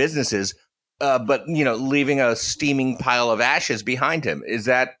other businesses. But leaving a steaming pile of ashes behind him. Is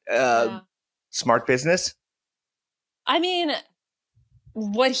that smart business? I mean,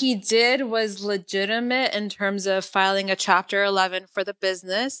 what he did was legitimate in terms of filing a Chapter 11 for the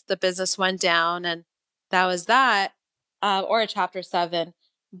business. The business went down and that was that, or a Chapter 7.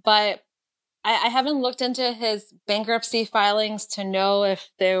 But I haven't looked into his bankruptcy filings to know if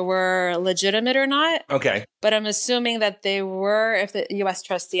they were legitimate or not. Okay. But I'm assuming that they were if the U.S.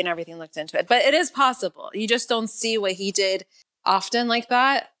 trustee and everything looked into it. But it is possible. You just don't see what he did often like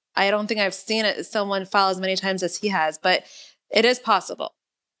that. I don't think I've seen someone file as many times as he has, but it is possible.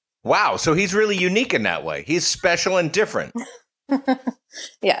 Wow. So he's really unique in that way. He's special and different.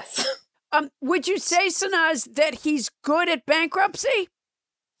 Yes. Would you say, Sanaz, that he's good at bankruptcy?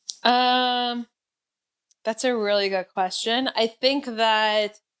 That's a really good question. I think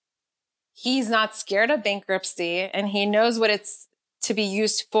that he's not scared of bankruptcy and he knows what it's to be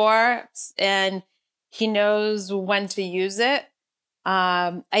used for and he knows when to use it.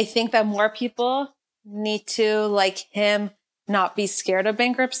 I think that more people need to, like him, not be scared of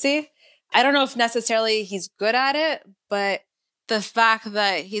bankruptcy. I don't know if necessarily he's good at it, but the fact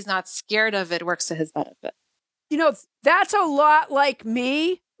that he's not scared of it works to his benefit. That's a lot like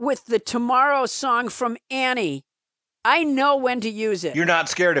me with the Tomorrow song from Annie. I know when to use it. You're not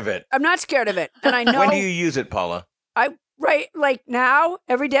scared of it. I'm not scared of it. And I know. When do you use it, Paula? Like now,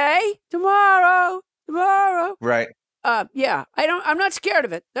 every day, tomorrow. Right. Yeah, I'm not scared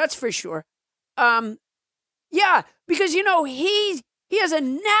of it. That's for sure. Yeah, because, he has a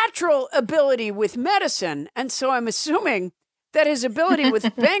natural ability with medicine. And so I'm assuming that his ability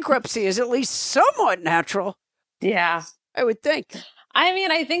with bankruptcy is at least somewhat natural. Yeah. I would think. I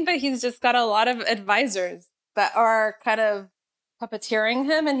mean, I think that he's just got a lot of advisors that are kind of puppeteering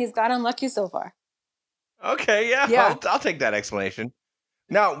him, and he's got unlucky so far. Okay, yeah. I'll take that explanation.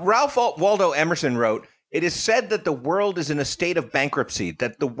 Now, Ralph Waldo Emerson wrote, "It is said that the world is in a state of bankruptcy,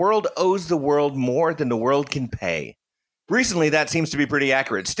 that the world owes the world more than the world can pay." Recently, that seems to be pretty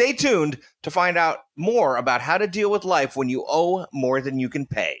accurate. Stay tuned to find out more about how to deal with life when you owe more than you can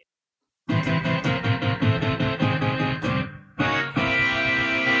pay.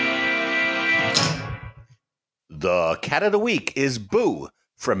 The cat of the week is Boo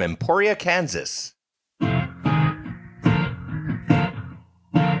from Emporia, Kansas.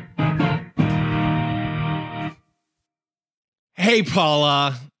 Hey,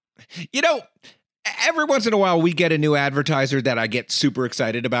 Paula. Every once in a while we get a new advertiser that I get super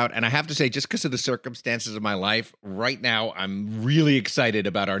excited about. And I have to say, just because of the circumstances of my life, right now I'm really excited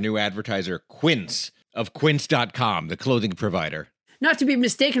about our new advertiser, Quince, of Quince.com, the clothing provider. Not to be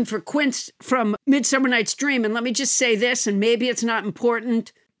mistaken for Quince from Midsummer Night's Dream. And let me just say this, and maybe it's not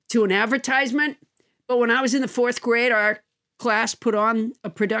important to an advertisement, but when I was in the 4th grade, our class put on a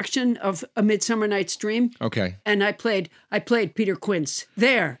production of A Midsummer Night's Dream. Okay. And I played Peter Quince.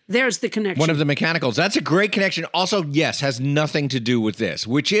 There's the connection. One of the mechanicals. That's a great connection. Also, yes, has nothing to do with this,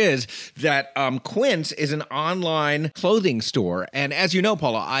 which is that Quince is an online clothing store. And as you know,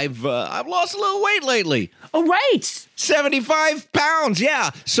 Paula, I've lost a little weight lately. Oh, right. 75 pounds,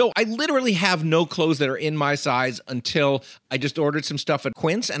 yeah. So I literally have no clothes that are in my size until I just ordered some stuff at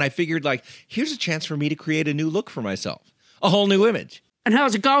Quince. And I figured, here's a chance for me to create a new look for myself. A whole new image. And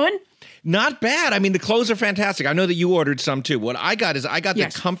how's it going? Not bad. I mean, the clothes are fantastic. I know that you ordered some too. What I got is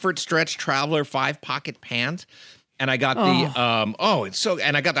the Comfort Stretch Traveler 5-pocket pant. And I got and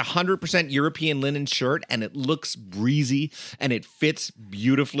I got the 100% European linen shirt, and it looks breezy and it fits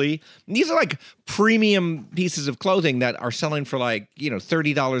beautifully. And these are premium pieces of clothing that are selling for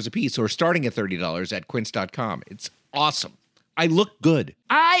 $30 a piece or starting at $30 at quince.com. It's awesome. I look good.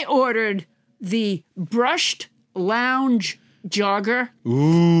 I ordered the brushed lounge jogger.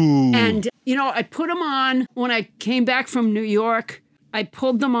 Ooh. And, I put them on when I came back from New York. I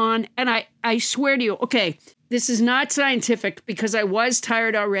pulled them on, and I swear to you, okay, this is not scientific because I was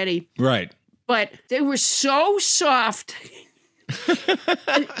tired already. Right. But they were so soft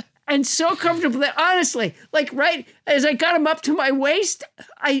and so comfortable that honestly, right as I got them up to my waist,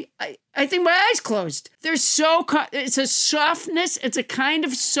 I think my eyes closed. They're it's a softness. It's a kind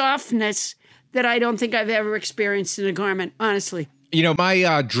of softness that I don't think I've ever experienced in a garment, honestly.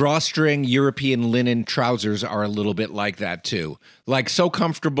 My drawstring European linen trousers are a little bit like that, too. So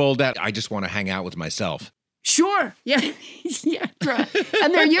comfortable that I just want to hang out with myself. Sure. Yeah. Yeah.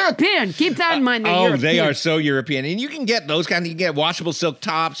 And they're European. Keep that in mind. European. They are so European. And you can get those kinds. You can get washable silk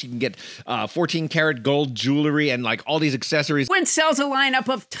tops. You can get 14-karat gold jewelry and all these accessories. Quince sells a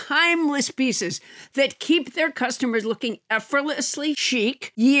lineup of timeless pieces that keep their customers looking effortlessly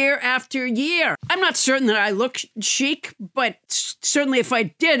chic year after year. I'm not certain that I look chic, but certainly if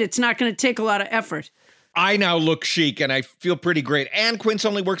I did, it's not going to take a lot of effort. I now look chic and I feel pretty great. And Quince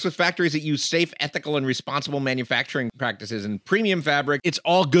only works with factories that use safe, ethical, and responsible manufacturing practices and premium fabric. It's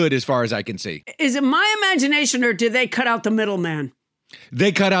all good as far as I can see. Is it my imagination or did they cut out the middleman?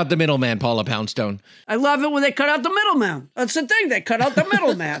 They cut out the middleman, Paula Poundstone. I love it when they cut out the middleman. That's the thing. They cut out the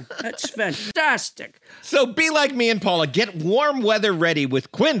middleman. That's fantastic. So be like me and Paula. Get warm weather ready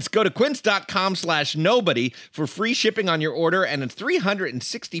with Quince. Go to quince.com/nobody for free shipping on your order and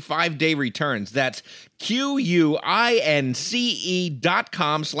 365-day returns. That's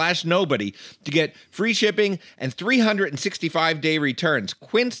QUINCE.com/nobody to get free shipping and 365-day returns.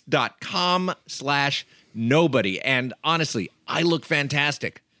 Quince.com/nobody. And honestly, I look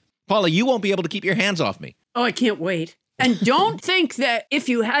fantastic. Paula, you won't be able to keep your hands off me. Oh, I can't wait. And don't think that if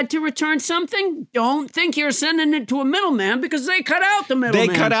you had to return something, don't think you're sending it to a middleman because they cut out the middleman.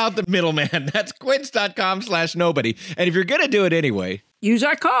 They cut out the middleman. That's quince.com/nobody. And if you're going to do it anyway, use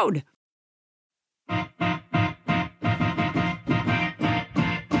our code.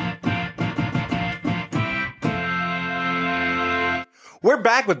 We're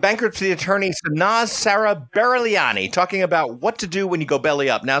back with bankruptcy attorney Sanaz Sarabaraliani talking about what to do when you go belly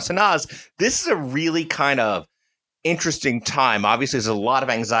up. Now, Sanaz, this is a really kind of interesting time. Obviously, there's a lot of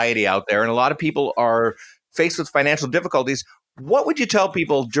anxiety out there, and a lot of people are faced with financial difficulties. What would you tell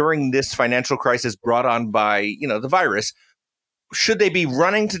people during this financial crisis brought on by, the virus? Should they be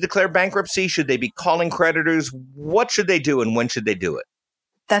running to declare bankruptcy? Should they be calling creditors? What should they do, and when should they do it?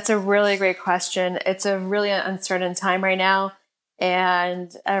 That's a really great question. It's a really uncertain time right now,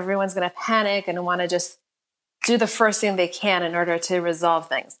 and everyone's going to panic and want to just do the first thing they can in order to resolve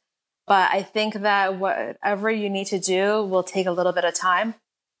things. But I think that whatever you need to do will take a little bit of time.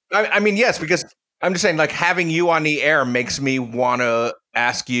 I mean, yes, because I'm just saying, like, having you on the air makes me want to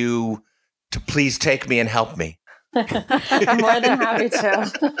ask you to please take me and help me. More than happy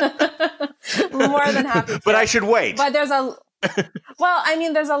to. More than happy to. But I should wait. But there's a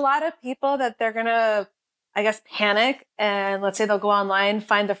lot of people that they're going to, I guess, panic. And let's say they'll go online,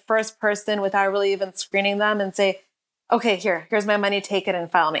 find the first person without really even screening them and say, okay, here's my money, take it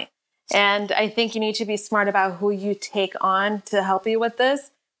and file me. And I think you need to be smart about who you take on to help you with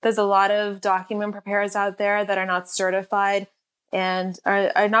this. There's a lot of document preparers out there that are not certified and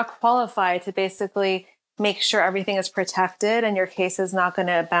are not qualified to basically make sure everything is protected and your case is not going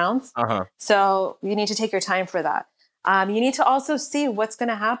to bounce. So you need to take your time for that. You need to also see what's going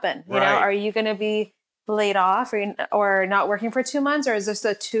to happen. You know, are you going to be laid off or not working for 2 months, or is this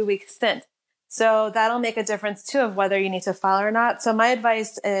a 2-week stint? So that'll make a difference too of whether you need to file or not. So my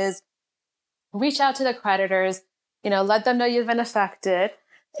advice is reach out to the creditors, let them know you've been affected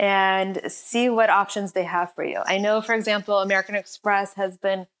and see what options they have for you. I know, for example, American Express has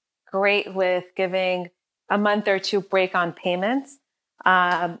been great with giving a month or 2 break on payments.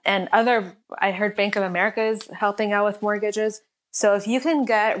 I heard Bank of America is helping out with mortgages. So if you can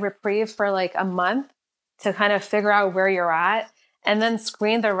get reprieve for like a month to kind of figure out where you're at and then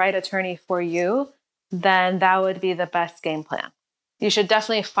screen the right attorney for you, then that would be the best game plan. You should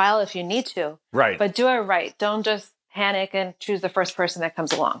definitely file if you need to, but do it right. Don't just panic and choose the first person that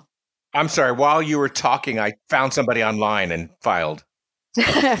comes along. I'm sorry. While you were talking, I found somebody online and filed.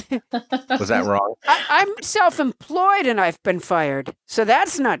 Was that wrong? I'm self-employed and I've been fired, so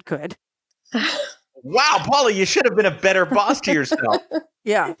that's not good. Wow, Paula, you should have been a better boss to yourself.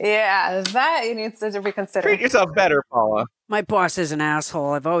 Yeah, that you need to reconsider. Treat yourself better, Paula. My boss is an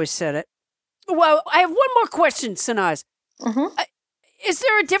asshole. I've always said it. Well, I have one more question, Sanaz. Is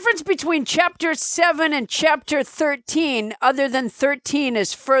there a difference between Chapter 7 and Chapter 13, other than 13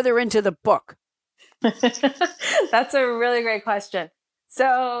 is further into the book? That's a really great question.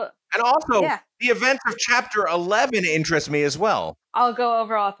 And also, the events of Chapter 11 interest me as well. I'll go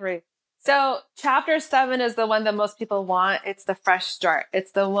over all 3. So Chapter 7 is the one that most people want. It's the fresh start.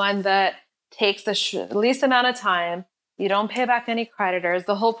 It's the one that takes the least amount of time. You don't pay back any creditors.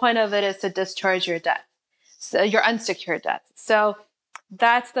 The whole point of it is to discharge your debts, so your unsecured debts. So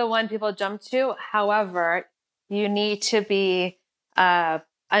that's the one people jump to. However, you need to be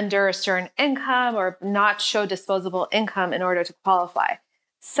under a certain income or not show disposable income in order to qualify.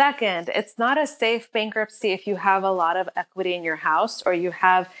 Second, it's not a safe bankruptcy if you have a lot of equity in your house or you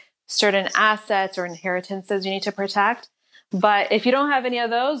have certain assets or inheritances you need to protect. But if you don't have any of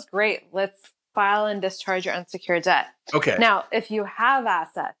those, great, let's file and discharge your unsecured debt. Okay. Now, if you have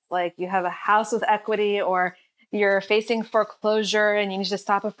assets, like you have a house with equity or you're facing foreclosure and you need to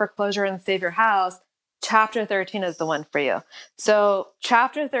stop a foreclosure and save your house, Chapter 13 is the one for you. So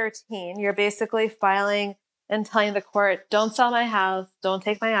Chapter 13, you're basically filing and telling the court, don't sell my house, don't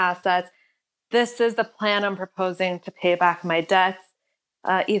take my assets. This is the plan I'm proposing to pay back my debts,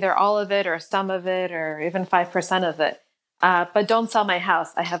 either all of it or some of it or even 5% of it. But don't sell my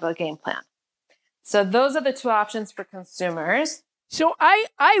house. I have a game plan. So those are the 2 options for consumers. So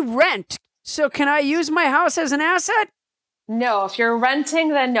I rent. So can I use my house as an asset? No, if you're renting,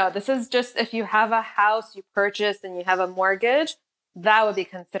 then no. This is just if you have a house you purchased and you have a mortgage, that would be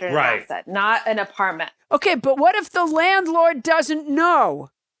considered an asset, not an apartment. Okay, but what if the landlord doesn't know?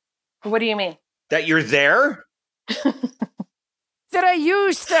 What do you mean? That you're there? That I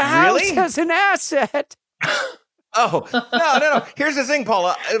used the house as an asset. Oh, no. Here's the thing,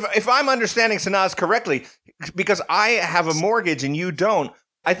 Paula. If I'm understanding Sanaz correctly, because I have a mortgage and you don't,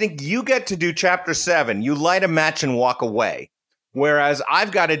 I think you get to do Chapter 7. You light a match and walk away. Whereas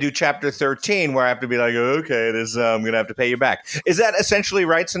I've got to do Chapter 13 where I have to be like, okay, this I'm going to have to pay you back. Is that essentially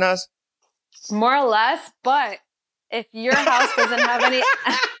right, Sanaz? More or less, but if your house doesn't have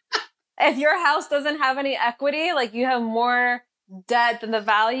any equity, like you have more debt than the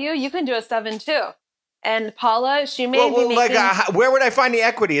value, you can do a 7 too. And Paula, she may be making... where would I find the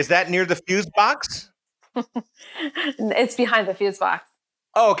equity? Is that near the fuse box? It's behind the fuse box.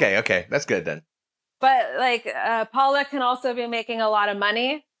 Oh, okay. That's good then. But Paula can also be making a lot of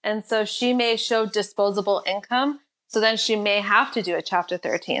money. And so she may show disposable income So then she may have to do a chapter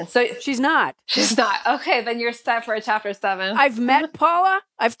 13. So she's not. She's not. Okay, then you're set for a chapter 7. I've met Paula.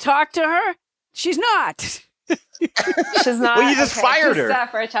 I've talked to her. She's not. She's not. Well, you just fired her. She's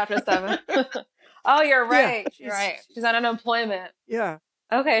set for a chapter 7. Oh, you're right. Yeah, you're right. She's on unemployment. Yeah.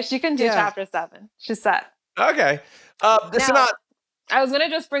 Okay, she can do chapter 7. She's set. Okay. Now, I was going to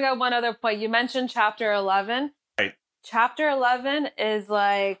just bring up one other point. You mentioned chapter 11. Right. Chapter 11 is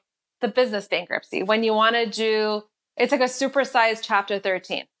like the business bankruptcy. When you want to do, it's like a supersized chapter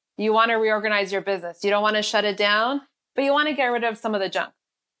 13. You want to reorganize your business. You don't want to shut it down, but you want to get rid of some of the junk.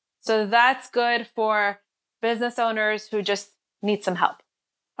 So that's good for business owners who just need some help.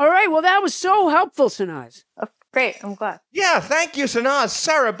 All right. Well, that was so helpful, Sanaz. Oh, great. I'm glad. Yeah, thank you, Sanaz,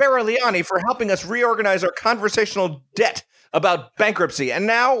 Sarah Bariliani, for helping us reorganize our conversational debt about bankruptcy. And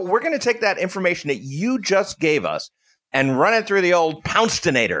now we're going to take that information that you just gave us and run it through the old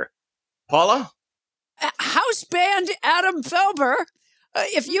Pouncedonator. Paula? House band Adam Felber,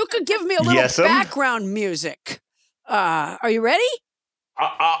 if you could give me a little background music. Are you ready?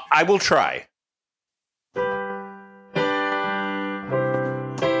 I will try.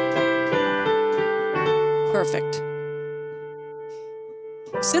 Perfect.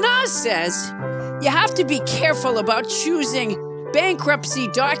 Sanaz says you have to be careful about choosing bankruptcy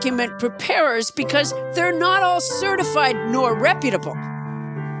document preparers because they're not all certified nor reputable.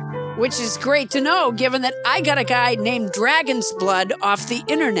 Which is great to know, given that I got a guy named Dragon's Blood off the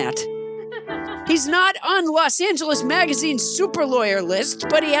internet. He's not on Los Angeles Magazine's super lawyer list,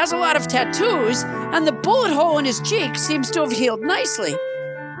 but he has a lot of tattoos, and the bullet hole in his cheek seems to have healed nicely.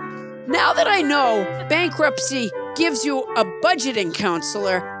 Now that I know bankruptcy gives you a budgeting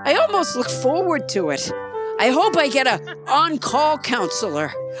counselor, I almost look forward to it. I hope I get a on-call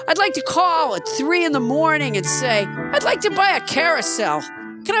counselor. I'd like to call at 3 a.m. and say, I'd like to buy a carousel.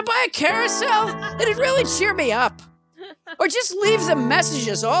 Can I buy a carousel? It'd really cheer me up. Or just leave them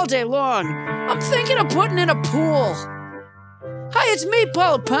messages all day long. I'm thinking of putting in a pool. Hi, it's me,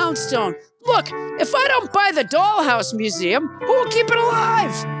 Paula Poundstone. Look, if I don't buy the Dollhouse Museum, who will keep it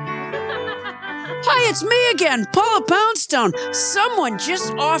alive? Hi, it's me again, Paula Poundstone. Someone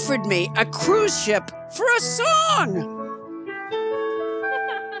just offered me a cruise ship for a song.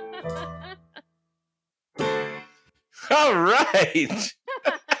 All right.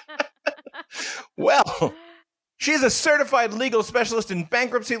 Well, she's a certified legal specialist in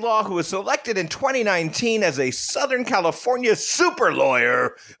bankruptcy law who was selected in 2019 as a Southern California super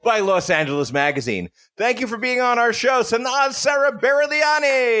lawyer by Los Angeles Magazine. Thank you for being on our show, Sanaz Sarah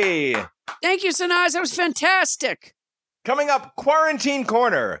Bariliani. Thank you, Sanaz. That was fantastic. Coming up, Quarantine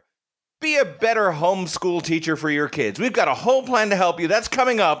Corner. Be a better homeschool teacher for your kids. We've got a whole plan to help you. That's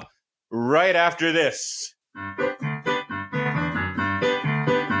coming up right after this.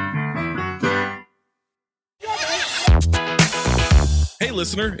 Hey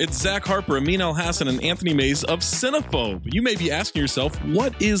listener, it's Zach Harper, Amin Al-Hassan, and Anthony Mays of Cinephobe. You may be asking yourself,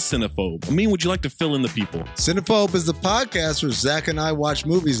 what is Cinephobe? Amin, would you like to fill in the people? Cinephobe is the podcast where Zach and I watch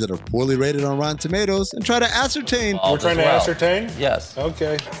movies that are poorly rated on Rotten Tomatoes and try to ascertain... We're trying to ascertain? Yes.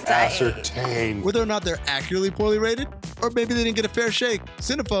 Okay. Ascertain. Whether or not they're accurately poorly rated, or maybe they didn't get a fair shake.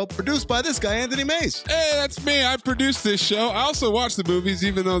 Cinephobe, produced by this guy, Anthony Mays. Hey, that's me. I produced this show. I also watch the movies,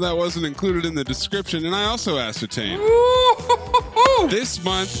 even though that wasn't included in the description, and I also ascertain. This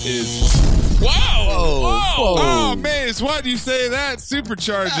month is... Wow! Whoa. Oh, Maze, why'd you say that?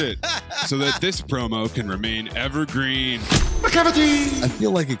 Supercharge it. So that this promo can remain evergreen. I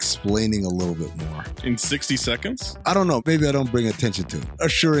feel like explaining a little bit more. In 60 seconds? I don't know. Maybe I don't bring attention to it.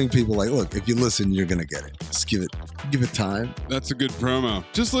 Assuring people like, look, if you listen, you're going to get it. Just give it time. That's a good promo.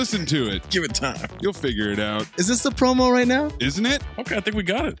 Just listen to it. Give it time. You'll figure it out. Is this the promo right now? Isn't it? Okay, I think we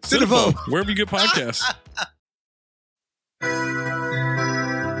got it. Cinephobe. Wherever you get podcasts.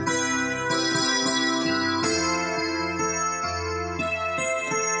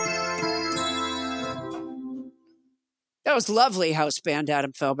 That was lovely, house band,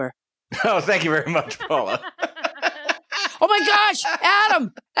 Adam Felber. Oh, thank you very much, Paula. Oh my gosh,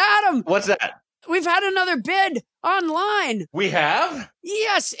 Adam! What's that? We've had another bid online. We have?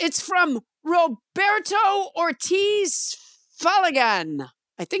 Yes, it's from Roberto Ortiz Falagan.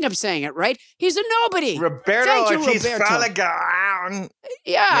 I think I'm saying it right. He's a nobody. Roberto Ortiz Falagan.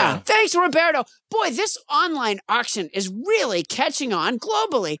 Yeah, thanks, Roberto. Boy, this online auction is really catching on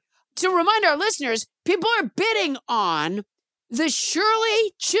globally. To remind our listeners, people are bidding on the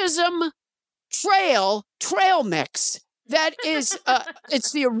Shirley Chisholm trail mix. That is,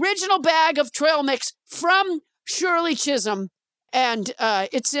 it's the original bag of trail mix from Shirley Chisholm, and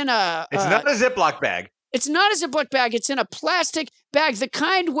it's in a... It's not a Ziploc bag. It's not a Ziploc bag. It's in a plastic bag, the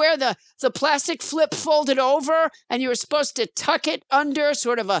kind where the plastic flip folded over and you were supposed to tuck it under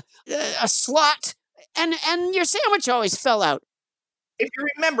sort of a slot, and your sandwich always fell out. If you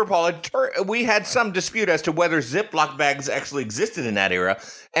remember, Paula, we had some dispute as to whether Ziploc bags actually existed in that era.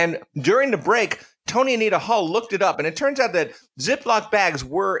 And during the break, Tony Anita Hull looked it up, and it turns out that Ziploc bags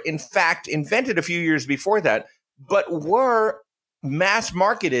were, in fact, invented a few years before that, but were mass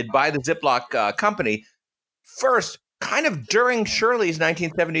marketed by the Ziploc company first, kind of during Shirley's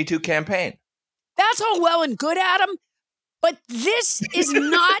 1972 campaign. That's all well and good, Adam, but this is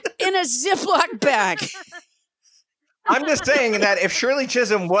not in a Ziploc bag. I'm just saying that if Shirley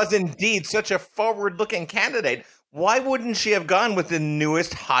Chisholm was indeed such a forward-looking candidate, why wouldn't she have gone with the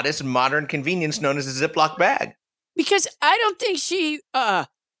newest, hottest, modern convenience known as a Ziploc bag? Because I don't think she, I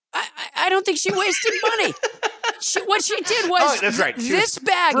don't think she wasted money. What she did was, that's right. This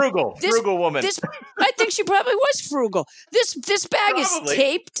bag, frugal woman. I think she probably was frugal. This bag Probably. is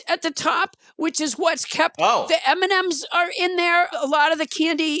taped at the top, which is what's kept. Oh. The M&Ms are in there. A lot of the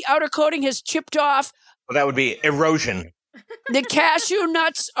candy outer coating has chipped off. Well, that would be erosion. The cashew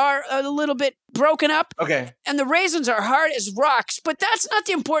nuts are a little bit broken up. Okay. And the raisins are hard as rocks. But that's not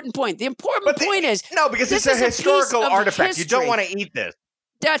the important point. The important point is... No, because this it's a is historical piece of artifact. You don't history. want to eat this.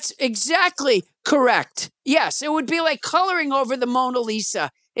 That's exactly correct. Yes, it would be like coloring over the Mona Lisa.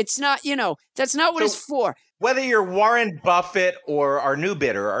 It's not, that's not what it's for. Whether you're Warren Buffett or our new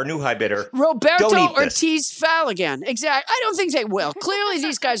high bidder, Roberto don't eat this. Ortiz Falligan. Exactly. I don't think they will. Clearly,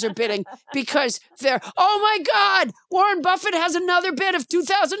 these guys are bidding because they're, oh my God, Warren Buffett has another bid of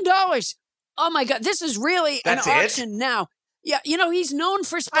 $2,000. Oh my God, this is really That's an it? auction now. Yeah, he's known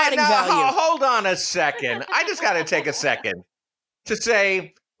for spotting value. Hold on a second. I just got to take a second to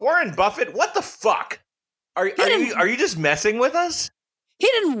say, Warren Buffett, what the fuck? Are you just messing with us? He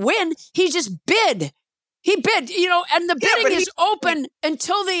didn't win. He just bid. He bid, and the bidding is open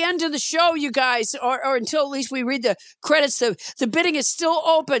until the end of the show, you guys, or until at least we read the credits. The bidding is still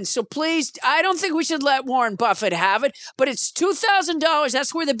open. So please, I don't think we should let Warren Buffett have it, but it's $2,000.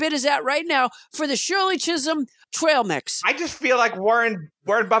 That's where the bid is at right now for the Shirley Chisholm trail mix. I just feel like Warren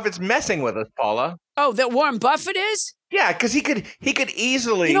Buffett's messing with us, Paula. Oh, that Warren Buffett is? Yeah, because he could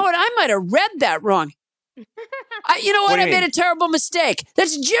easily. You know what? I might have read that wrong. You know what? I made a terrible mistake.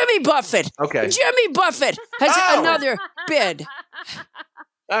 That's Jimmy Buffett. Okay. Jimmy Buffett has another bid.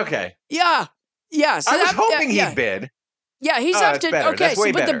 Okay. Yeah. So I was hoping he'd bid. Yeah, he's up to. Better. Okay, That's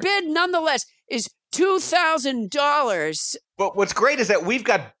way but better. the bid nonetheless is $2,000. But what's great is that we've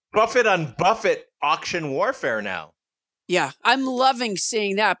got Buffett on Buffett auction warfare now. Yeah, I'm loving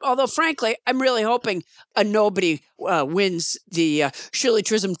seeing that. Although, frankly, I'm really hoping a nobody wins the Shirley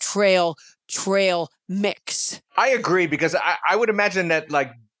Chisholm trail mix. I agree, because I would imagine that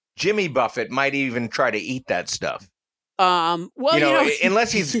like Jimmy Buffett might even try to eat that stuff. Well,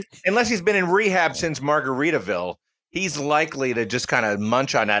 unless he's been in rehab since Margaritaville, he's likely to just kind of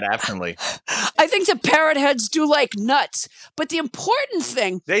munch on that absently. I think the parrot heads do like nuts, but the important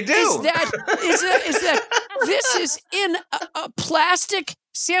thing they do is that this is in a plastic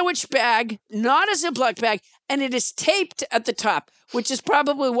sandwich bag, not a Ziploc bag, and it is taped at the top, which is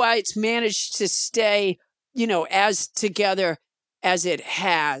probably why it's managed to stay, as together as it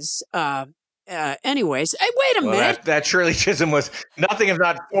has. Anyways, wait a minute. That Shirley Chisholm was nothing if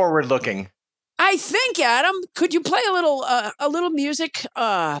not forward-looking. I think, Adam, could you play a little music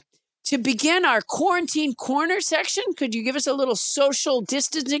to begin our quarantine corner section? Could you give us a little social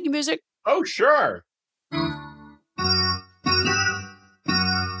distancing music? Oh, sure.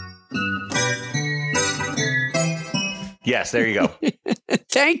 Yes, there you go.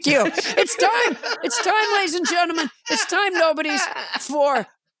 Thank you. It's time. It's time, ladies and gentlemen. It's time, nobodies, for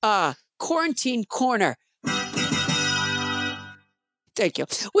quarantine corner. Thank you.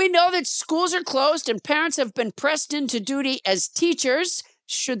 We know that schools are closed and parents have been pressed into duty as teachers,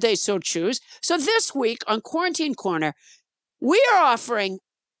 should they so choose. So this week on Quarantine Corner, we are offering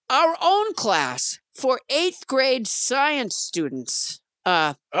our own class for 8th grade science students.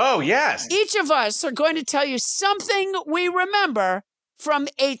 Oh, yes. Each of us are going to tell you something we remember from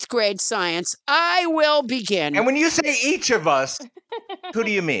 8th grade science. I will begin. And when you say each of us, who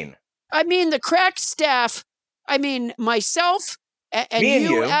do you mean? I mean the crack staff. I mean myself. And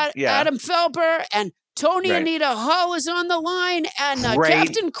you. Adam Felber, and Tony Anita Hull is on the line, and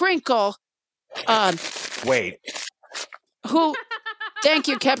Captain Crinkle. Wait. Who? Thank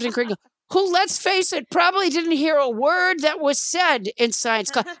you, Captain Crinkle. Who, let's face it, probably didn't hear a word that was said in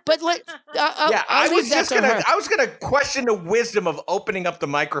science class. But I was gonna question the wisdom of opening up the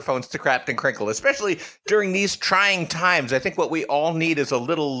microphones to Captain Crinkle, especially during these trying times. I think what we all need is a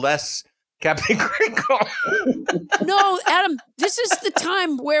little less Captain Crinkle. No, Adam, this is the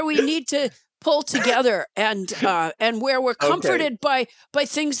time where we need to pull together and where we're comforted by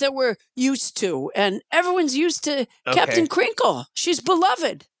things that we're used to, and everyone's used to Captain Crinkle. She's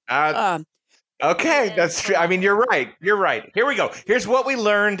beloved. Okay, that's true. I mean, you're right. You're right. Here we go. Here's what we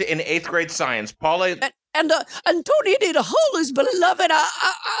learned in 8th grade science. Paula. And Tony Anita Hall is beloved.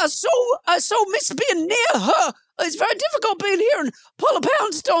 I so miss being near her. It's very difficult being here in Paula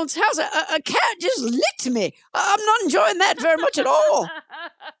Poundstone's house. A cat just licked me. I'm not enjoying that very much at all.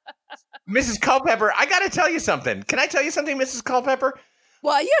 Mrs. Culpepper, I got to tell you something. Can I tell you something, Mrs. Culpepper?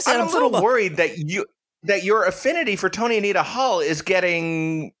 Well, yes, I'm a little worried that your affinity for Tony Anita Hall is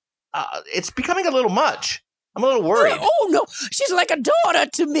getting... it's becoming a little much. I'm a little worried. Oh no, she's like a daughter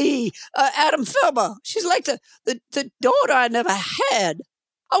to me, Adam Felber. She's like the daughter I never had.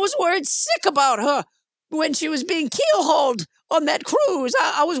 I was worried sick about her when she was being keelhauled on that cruise.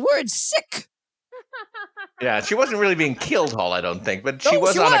 I was worried sick. Yeah, she wasn't really being killed, Hall, I don't think, but she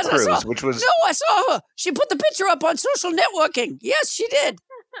was on a cruise, which was... No, I saw her. She put the picture up on social networking. Yes, she did.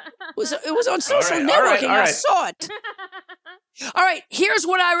 It was on social networking. I saw it. All right, here's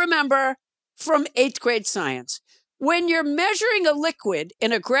what I remember from 8th grade science. When you're measuring a liquid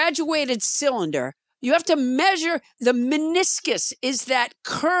in a graduated cylinder, you have to measure the meniscus, is that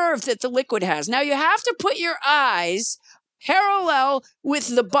curve that the liquid has. Now, you have to put your eyes parallel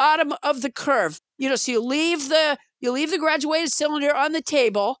with the bottom of the curve. So you leave the graduated cylinder on the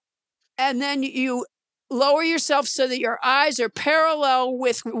table, and then you lower yourself so that your eyes are parallel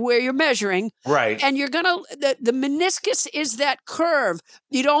with where you're measuring. Right. And you're the meniscus is that curve.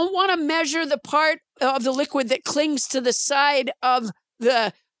 You don't want to measure the part of the liquid that clings to the side of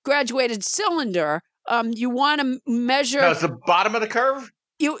the graduated cylinder. You want to measure... No, it's the bottom of the curve?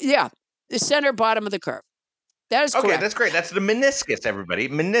 The center bottom of the curve. That is correct. Okay, that's great. That's the meniscus, everybody.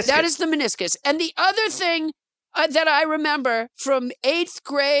 Meniscus. That is the meniscus. And the other thing that I remember from 8th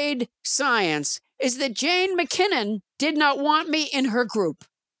grade science is that Jane McKinnon did not want me in her group.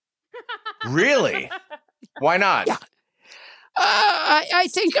 Really? Why not? Yeah. I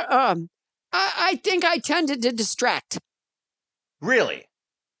think I tended to distract. Really?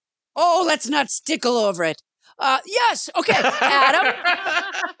 Oh, let's not stickle over it. Yes. Okay, Adam.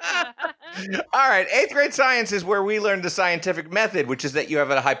 All right. 8th grade science is where we learned the scientific method, which is that you have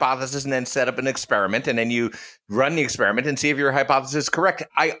a hypothesis and then set up an experiment, and then you run the experiment and see if your hypothesis is correct.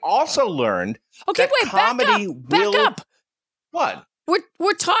 I also learned comedy back up. What?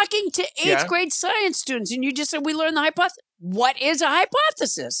 We're talking to 8th grade science students, and you just said we learned the hypothesis. What is a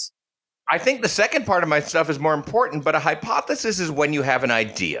hypothesis? I think the second part of my stuff is more important, but a hypothesis is when you have an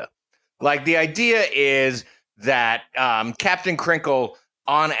idea. Like the idea is that Captain Crinkle,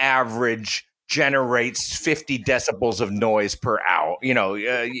 on average, generates 50 decibels of noise per hour.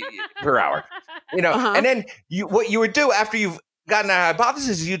 Per hour. And then what you would do after you've gotten a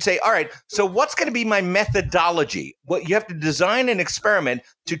hypothesis is you'd say, all right, so what's going to be my methodology? What you have to design an experiment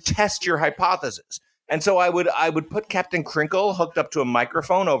to test your hypothesis. And so I would put Captain Crinkle hooked up to a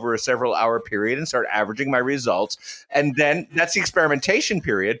microphone over a several-hour period and start averaging my results. And then that's the experimentation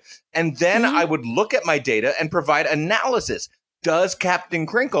period. And then I would look at my data and provide analysis. Does Captain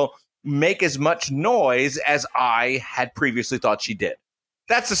Crinkle make as much noise as I had previously thought she did?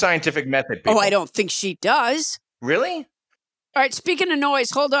 That's the scientific method, people. Oh, I don't think she does. Really? All right, speaking of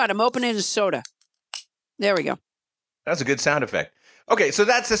noise, hold on. I'm opening a soda. There we go. That's a good sound effect. Okay, so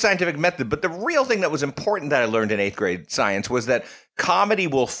that's the scientific method. But the real thing that was important that I learned in 8th grade science was that comedy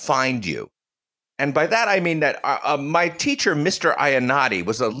will find you. And by that, I mean that my teacher, Mr. Ionati,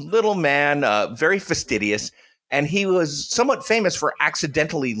 was a little man, very fastidious, and he was somewhat famous for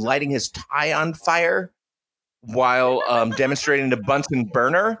accidentally lighting his tie on fire while demonstrating the Bunsen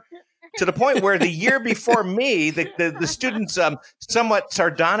burner, to the point where the year before me, the students somewhat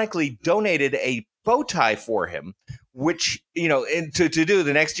sardonically donated a bow tie for him, which, to do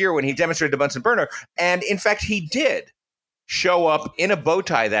the next year when he demonstrated the Bunsen burner. And in fact, he did show up in a bow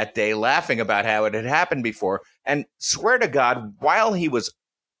tie that day, laughing about how it had happened before. And swear to God, while he was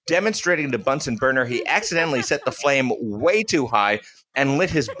demonstrating the Bunsen burner, he accidentally set the flame way too high and lit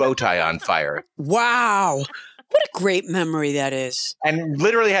his bow tie on fire. Wow. What a great memory that is. And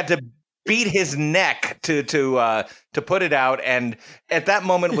literally had to beat his neck to put it out, and at that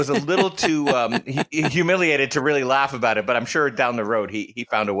moment was a little too humiliated to really laugh about it. But I'm sure down the road he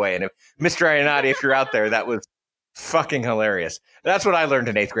found a way. And if Mr. Ionati, if you're out there, that was fucking hilarious. That's what I learned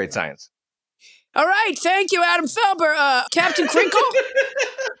in 8th grade science. All right, thank you, Adam Felber. Captain Crinkle.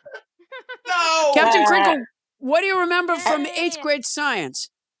 No, Captain Crinkle. What do you remember from 8th grade science?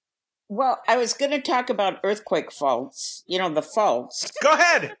 Well, I was going to talk about earthquake faults. The faults. Go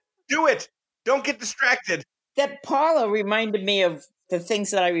ahead. Do it. Don't get distracted. That Paula reminded me of the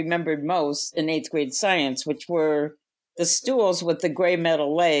things that I remembered most in 8th grade science, which were the stools with the gray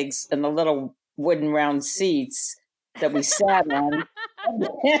metal legs and the little wooden round seats that we sat on. And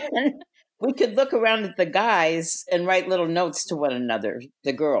then we could look around at the guys and write little notes to one another,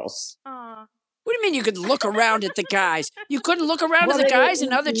 the girls. What do you mean you could look around at the guys? You couldn't look around at the guys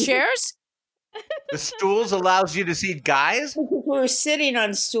in other chairs? The stools allows you to see guys? Because we were sitting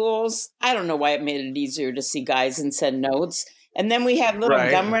on stools. I don't know why it made it easier to see guys and send notes. And then we had little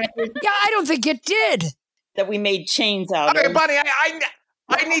gum wrappers. Yeah, I don't think it did. That we made chains out Okay, of. Bunny,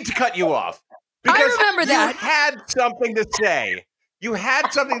 I need to cut you off. I remember that. You had something to say. You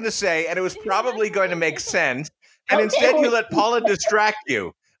had something to say, and it was probably going to make sense. And instead, you let Paula distract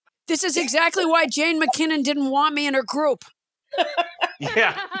you. This is exactly why Jane McKinnon didn't want me in her group.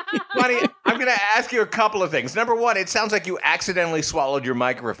 Yeah. Bunny, I'm going to ask you a couple of things. Number one, it sounds like you accidentally swallowed your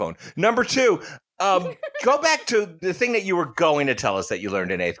microphone. Number two, go back to the thing that you were going to tell us that you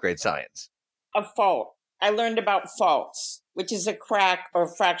learned in 8th grade science. A fault. I learned about faults, which is a crack or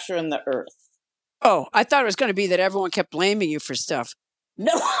fracture in the earth. Oh, I thought it was going to be that everyone kept blaming you for stuff.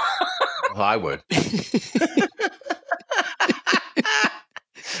 No. Well, I would.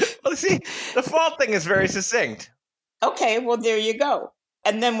 Well, see, the fault thing is very succinct. Okay, well, there you go.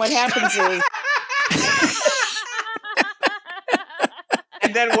 And then what happens is...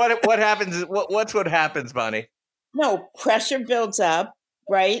 And then what happens is, what happens, Bonnie? No, pressure builds up,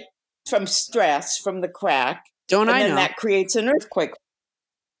 right? From stress, from the crack. Don't I know? And then that creates an earthquake.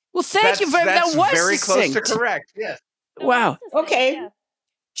 Well, thank you very much. That was very succinct. close to correct, yes. Wow. Okay.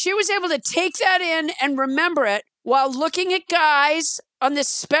 She was able to take that in and remember it while looking at guys on this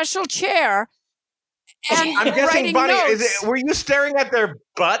special chair and I'm guessing, writing Bonnie, notes. were you staring at their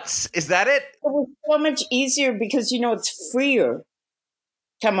butts? Is that it? It was so much easier because, it's freer.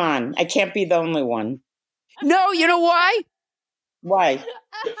 Come on. I can't be the only one. No, you know why? Why?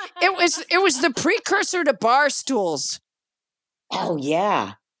 It was the precursor to bar stools. Oh,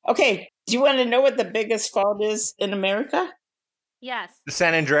 yeah. Okay. Do you want to know what the biggest fault is in America? Yes. The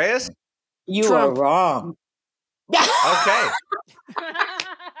San Andreas? You Trump. are wrong. Okay.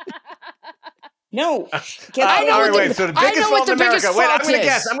 No. I know All right, what so the biggest fault in America. Wait, I'm going to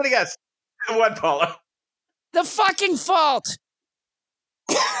is. guess. What, Paula? The fucking fault.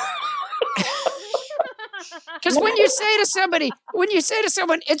 Because when you say to somebody,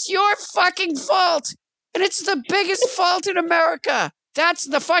 it's your fucking fault, and it's the biggest fault in America. That's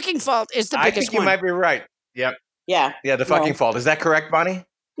the fucking fault is the biggest I think you one. might be right. Yep. Yeah. Yeah, the fucking fault. Is that correct, Bonnie?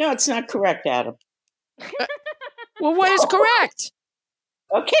 No, it's not correct, Adam. Well, what is correct?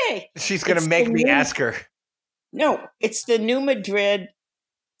 Okay. She's going to make me ask her. No, it's the New Madrid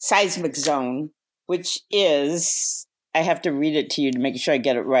seismic zone, which is, I have to read it to you to make sure I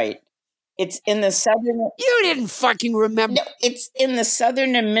get it right. It's in the southern... You didn't fucking remember. No, it's in the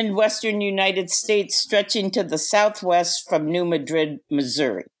southern and midwestern United States, stretching to the southwest from New Madrid,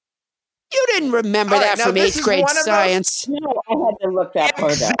 Missouri. You didn't remember that from 8th grade science. No, I had to look that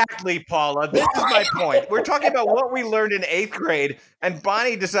part up. Exactly, Paula. This is my point. We're talking about what we learned in 8th grade, and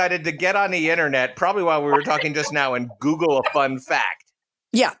Bonnie decided to get on the internet, probably while we were talking just now, and Google a fun fact.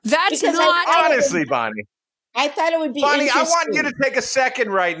 Yeah, that's Because not... Honestly, Bonnie. I thought it would be Bonnie, I interesting. want you to take a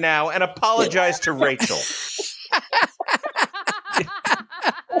second right now and apologize to Rachel.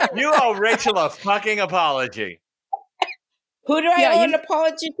 You owe Rachel a fucking apology. Who do I owe an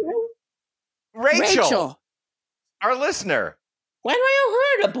apology to? Rachel. Our listener. Why do I owe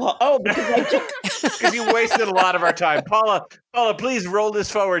her an apology? Oh, because I took... Because you wasted a lot of our time. Paula, please roll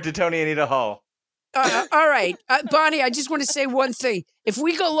this forward to Tony Anita Hall. All right. Bonnie, I just want to say one thing. If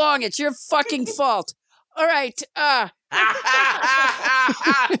we go long, it's your fucking fault. All right.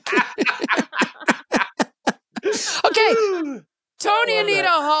 Okay. Tony Anita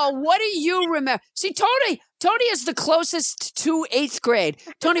Hall, what do you remember? See, Tony is the closest to 8th grade.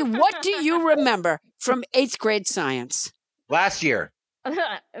 Tony, what do you remember from 8th grade science? Last year.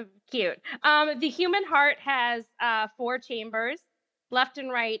 Cute. The human heart has 4 chambers, left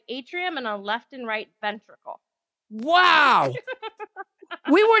and right atrium, and a left and right ventricle. Wow.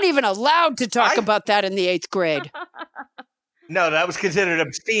 We weren't even allowed to talk about that in the 8th grade. No, that was considered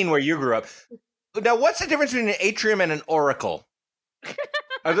obscene where you grew up. Now, what's the difference between an atrium and an auricle?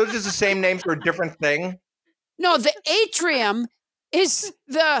 Are those just the same names for a different thing? No, the atrium is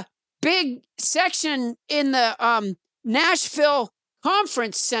the big section in the Nashville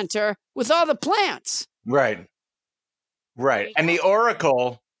Conference Center with all the plants. Right. And the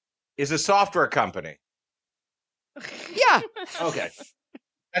Oracle is a software company. Yeah. Okay.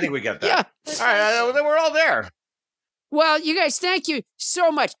 I think we got that. Yeah. All right, then we're all there. Well, you guys, thank you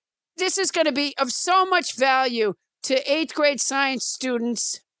so much. this is going to be of so much value to 8th grade science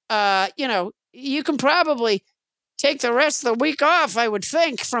students. You can probably take the rest of the week off, I would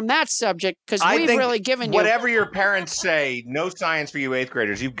think, from that subject, because we've really given you... Whatever your parents say, no science for you 8th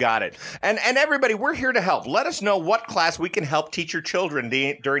graders. You've got it. And everybody, we're here to help. Let us know what class we can help teach your children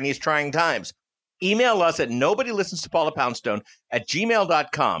during these trying times. Email us at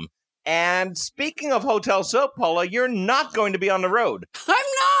nobodylistenstopaulapoundstone@gmail.com. And speaking of hotel soap, Paula, you're not going to be on the road. I'm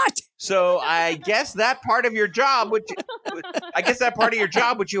not. So I guess that part of your job, which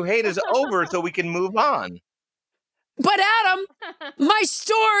you hate, is over, so we can move on. But Adam, my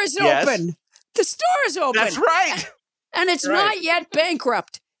store is open. The store is open. That's right. And it's not yet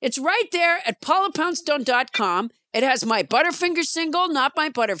bankrupt. It's right there at paulapoundstone.com. It has my Butterfinger single, Not My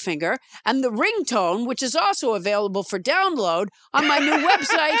Butterfinger, and the ringtone, which is also available for download on my new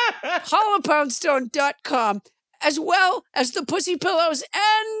website, paulapoundstone.com, as well as the Pussy Pillows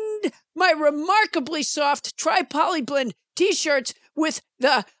and my remarkably soft tri-polyblend t-shirts with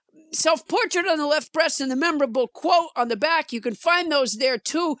the self-portrait on the left breast and the memorable quote on the back. You can find those there,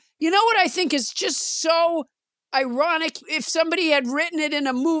 too. You know what I think is just so ironic? If somebody had written it in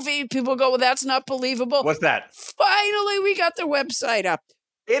a movie, people go, well, that's not believable. What's that? Finally, we got the website up.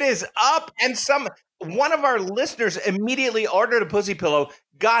 It is up, and one of our listeners immediately ordered a pussy pillow,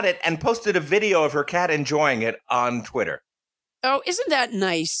 got it, and posted a video of her cat enjoying it on Twitter. Oh, isn't that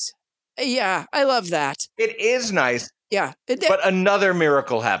nice? Yeah, I love that. It is nice. Yeah. But another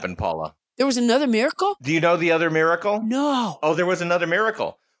miracle happened, Paula. There was another miracle? Do you know the other miracle? No. Oh, there was another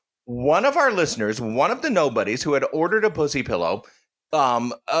miracle. One of our listeners, one of the nobodies who had ordered a pussy pillow,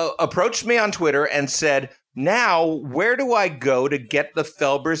 approached me on Twitter and said, now, where do I go to get the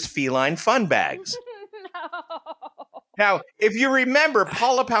Felber's Feline Fun Bags? Now, if you remember,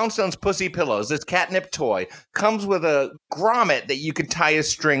 Paula Poundstone's Pussy Pillows, this catnip toy, comes with a grommet that you can tie a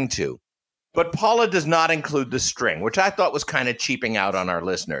string to. But Paula does not include the string, which I thought was kind of cheaping out on our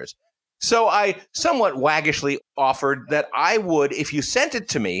listeners. So I somewhat waggishly offered that I would, if you sent it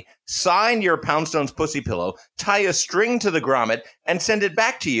to me, sign your Poundstone's Pussy Pillow, tie a string to the grommet, and send it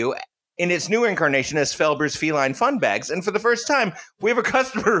back to you in its new incarnation as Felber's Feline Fun Bags. And for the first time, we have a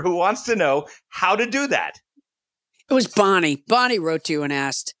customer who wants to know how to do that. It was Bonnie. Bonnie wrote to you and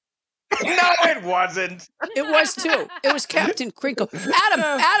asked. No, it wasn't. It was, too. It was Captain Crinkle.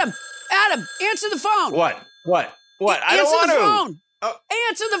 Adam, answer the phone. What? I don't want to. Answer the phone.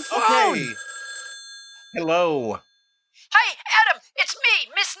 Answer the phone. Okay. Hello. Hi, Adam. It's me,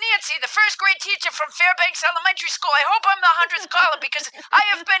 Miss Nancy, the first grade teacher from Fairbanks Elementary School. I hope I'm the 100th caller because I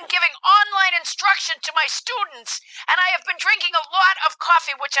have been giving online instruction to my students, and I have been drinking a lot of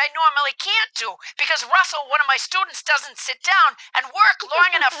coffee, which I normally can't do because Russell, one of my students, doesn't sit down and work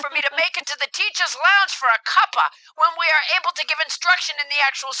long enough for me to make it to the teacher's lounge for a cuppa when we are able to give instruction in the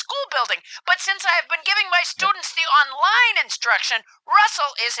actual school building. But since I have been giving my students the online instruction,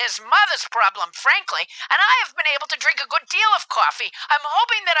 Russell is his mother's problem, frankly, and I have been able to drink a good deal of coffee. I'm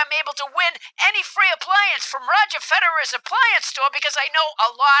hoping that I'm able to win any free appliance from Roger Federer's appliance store because I know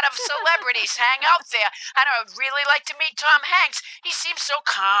a lot of celebrities hang out there, and I would really like to meet Tom Hanks. He seems so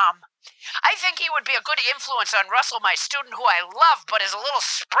calm. I think he would be a good influence on Russell, my student, who I love, but is a little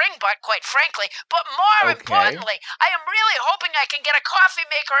springbutt, quite frankly. But more importantly, I am really hoping I can get a coffee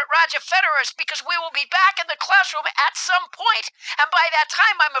maker at Roger Federer's because we will be back in the classroom at some point. And by that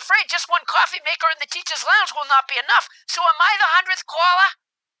time, I'm afraid just one coffee maker in the teacher's lounge will not be enough. So am I the 100th caller?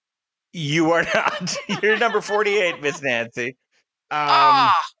 You are not. You're number 48, Miss Nancy.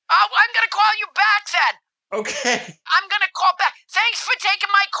 I'm going to call you back then. Okay. I'm going to call back. Thanks for taking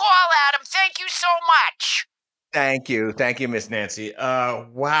my call, Adam. Thank you so much. Thank you, Miss Nancy.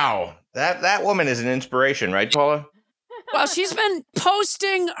 Wow. That woman is an inspiration, right, Paula? Well, she's been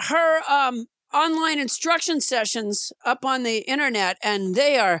posting her online instruction sessions up on the internet, and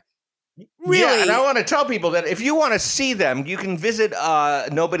they are really... Yeah, and I want to tell people that if you want to see them, you can visit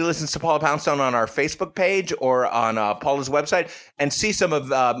Nobody Listens to Paula Poundstone on our Facebook page or on Paula's website and see some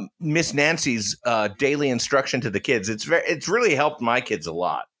of Miss Nancy's daily instruction to the kids. It's really helped my kids a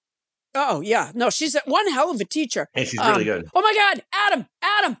lot. Oh, yeah. No, she's one hell of a teacher. And she's really good. Oh, my God.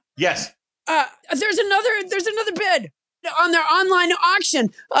 Adam. Yes. There's another bid on their online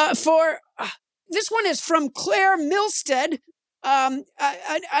auction for... this one is from Claire Milstead.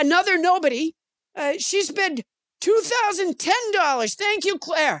 Another nobody. She's bid $2,010. Thank you,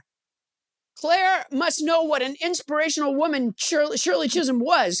 Claire. Claire must know what an inspirational woman Shirley Chisholm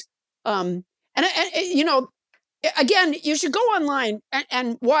was. And you know, again, you should go online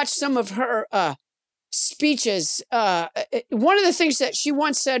and watch some of her speeches. One of the things that she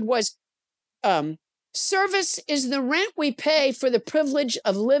once said was, Service is the rent we pay for the privilege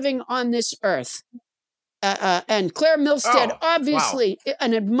of living on this earth. And Claire Milstead, obviously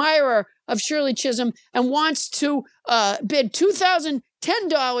an admirer of Shirley Chisholm, and wants to bid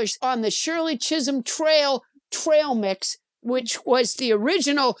 $2,010 on the Shirley Chisholm trail mix, which was the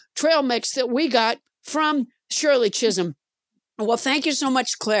original trail mix that we got from Shirley Chisholm. Well, thank you so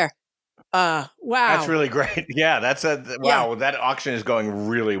much, Claire. Wow. That's really great. Yeah, wow. That auction is going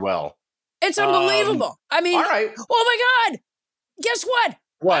really well. It's unbelievable. I mean, all right. Oh my God. Guess what?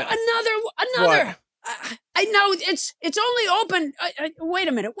 What? Another. What? I know it's only open. Wait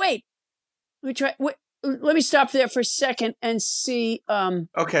a minute. Wait. Let me stop there for a second and see.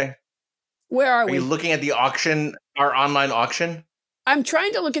 Okay. Where are we? Are you looking at the auction, our online auction? I'm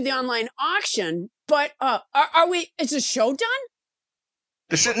trying to look at the online auction, but are we? Is the show done?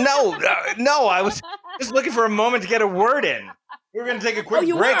 No. I was just looking for a moment to get a word in. We were going to take a quick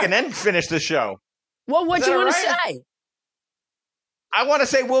break and then finish the show. Well, what do you want to say? I want to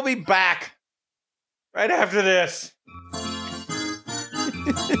say we'll be back right after this.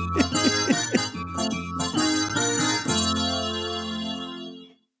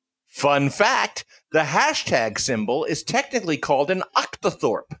 Fun fact, the hashtag symbol is technically called an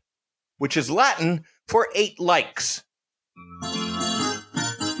octothorpe, which is Latin for 8 likes.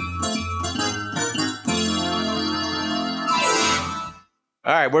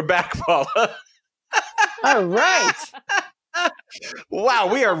 All right, we're back, Paula. All right.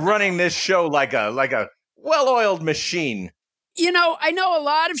 Wow, we are running this show like a well-oiled machine. You know, I know a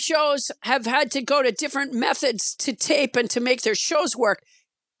lot of shows have had to go to different methods to tape and to make their shows work.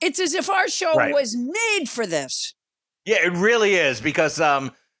 It's as if our show was made for this. Yeah, it really is, because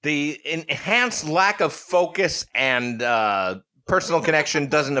the enhanced lack of focus and personal connection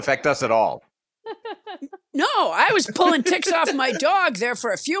doesn't affect us at all. No, I was pulling ticks off my dog there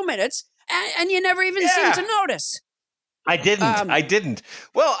for a few minutes, and you never even seemed to notice. I didn't.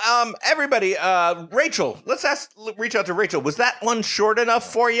 Well, everybody, Rachel, reach out to Rachel. Was that one short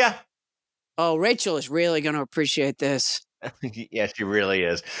enough for you? Oh, Rachel is really going to appreciate this. Yes, she really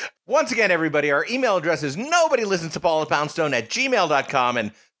is. Once again, everybody, our email address is nobodylistenstopaulapoundstone@gmail.com,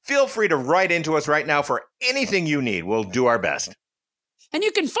 and feel free to write into us right now for anything you need. We'll do our best. And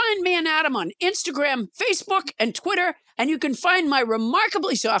you can find me and Adam on Instagram, Facebook, and Twitter, and you can find my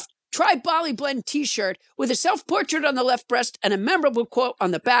remarkably soft Tri-Bali Blend t-shirt with a self-portrait on the left breast and a memorable quote on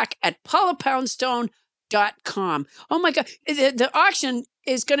the back at paulapoundstone.com. Oh my God, the auction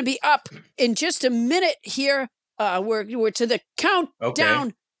is going to be up in just a minute here. We're to the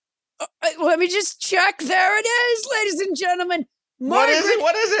countdown. Okay. Let me just check. There it is, ladies and gentlemen. What is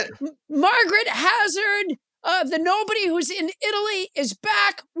it? Margaret Hazard, the nobody who's in Italy, is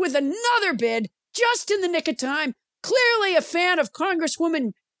back with another bid just in the nick of time. Clearly a fan of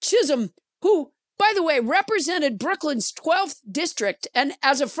Congresswoman Chisholm, who, by the way, represented Brooklyn's 12th district. And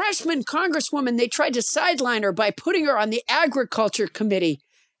as a freshman congresswoman, they tried to sideline her by putting her on the agriculture committee.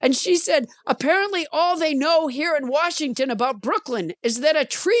 And she said, apparently all they know here in Washington about Brooklyn is that a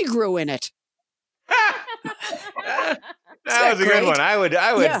tree grew in it. That was a good one. I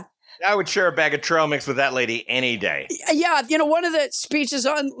would share a bag of trail mix with that lady any day. Yeah, you know, one of the speeches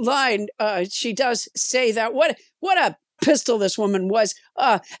online, she does say that. What a pistol this woman was.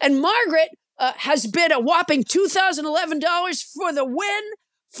 And Margaret has bid a whopping $2,011 for the win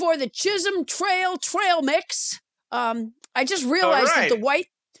for the Chisholm trail mix. I just realized that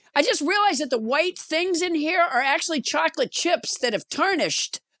the white things in here are actually chocolate chips that have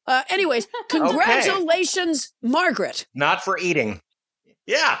tarnished. Anyways, congratulations, Margaret. Not for eating.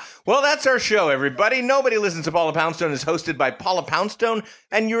 Yeah, well, that's our show, everybody. Nobody Listens to Paula Poundstone is hosted by Paula Poundstone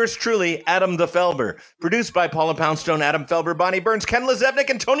and yours truly, Adam the Felber. Produced by Paula Poundstone, Adam Felber, Bonnie Burns, Ken Lezebnik,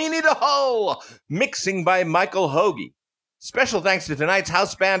 and Tony Anita Hull. Mixing by Michael Hoagie. Special thanks to tonight's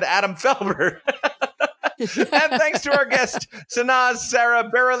house band, Adam Felber. And thanks to our guest, Sanaz Sarah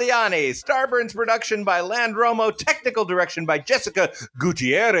Berliani. Starburns production by Landromo. Technical direction by Jessica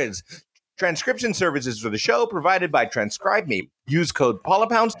Gutierrez. Transcription services for the show provided by Transcribe Me. Use code Paula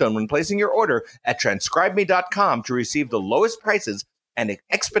Poundstone when placing your order at transcribeme.com to receive the lowest prices and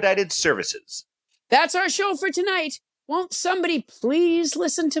expedited services. That's our show for tonight. Won't somebody please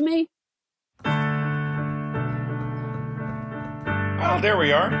listen to me? Oh, there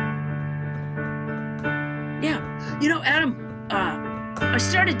we are. Yeah. You know, Adam, I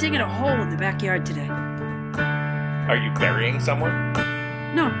started digging a hole in the backyard today. Are you burying someone?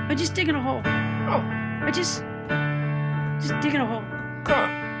 No, I'm just digging a hole. Oh. I just digging a hole. Huh.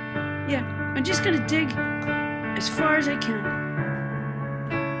 Yeah, I'm just gonna dig as far as I can.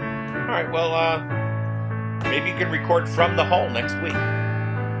 All right, well, maybe you can record from the hole next week.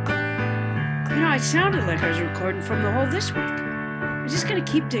 You know, I sounded like I was recording from the hole this week. I'm just gonna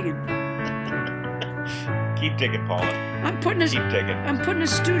keep digging. Keep digging, Paula. I'm putting a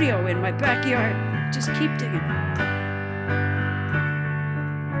studio in my backyard. Just keep digging.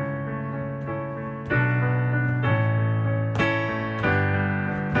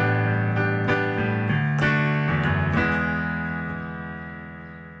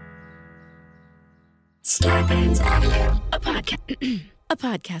 Scarpins Avenue, a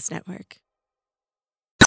podcast network.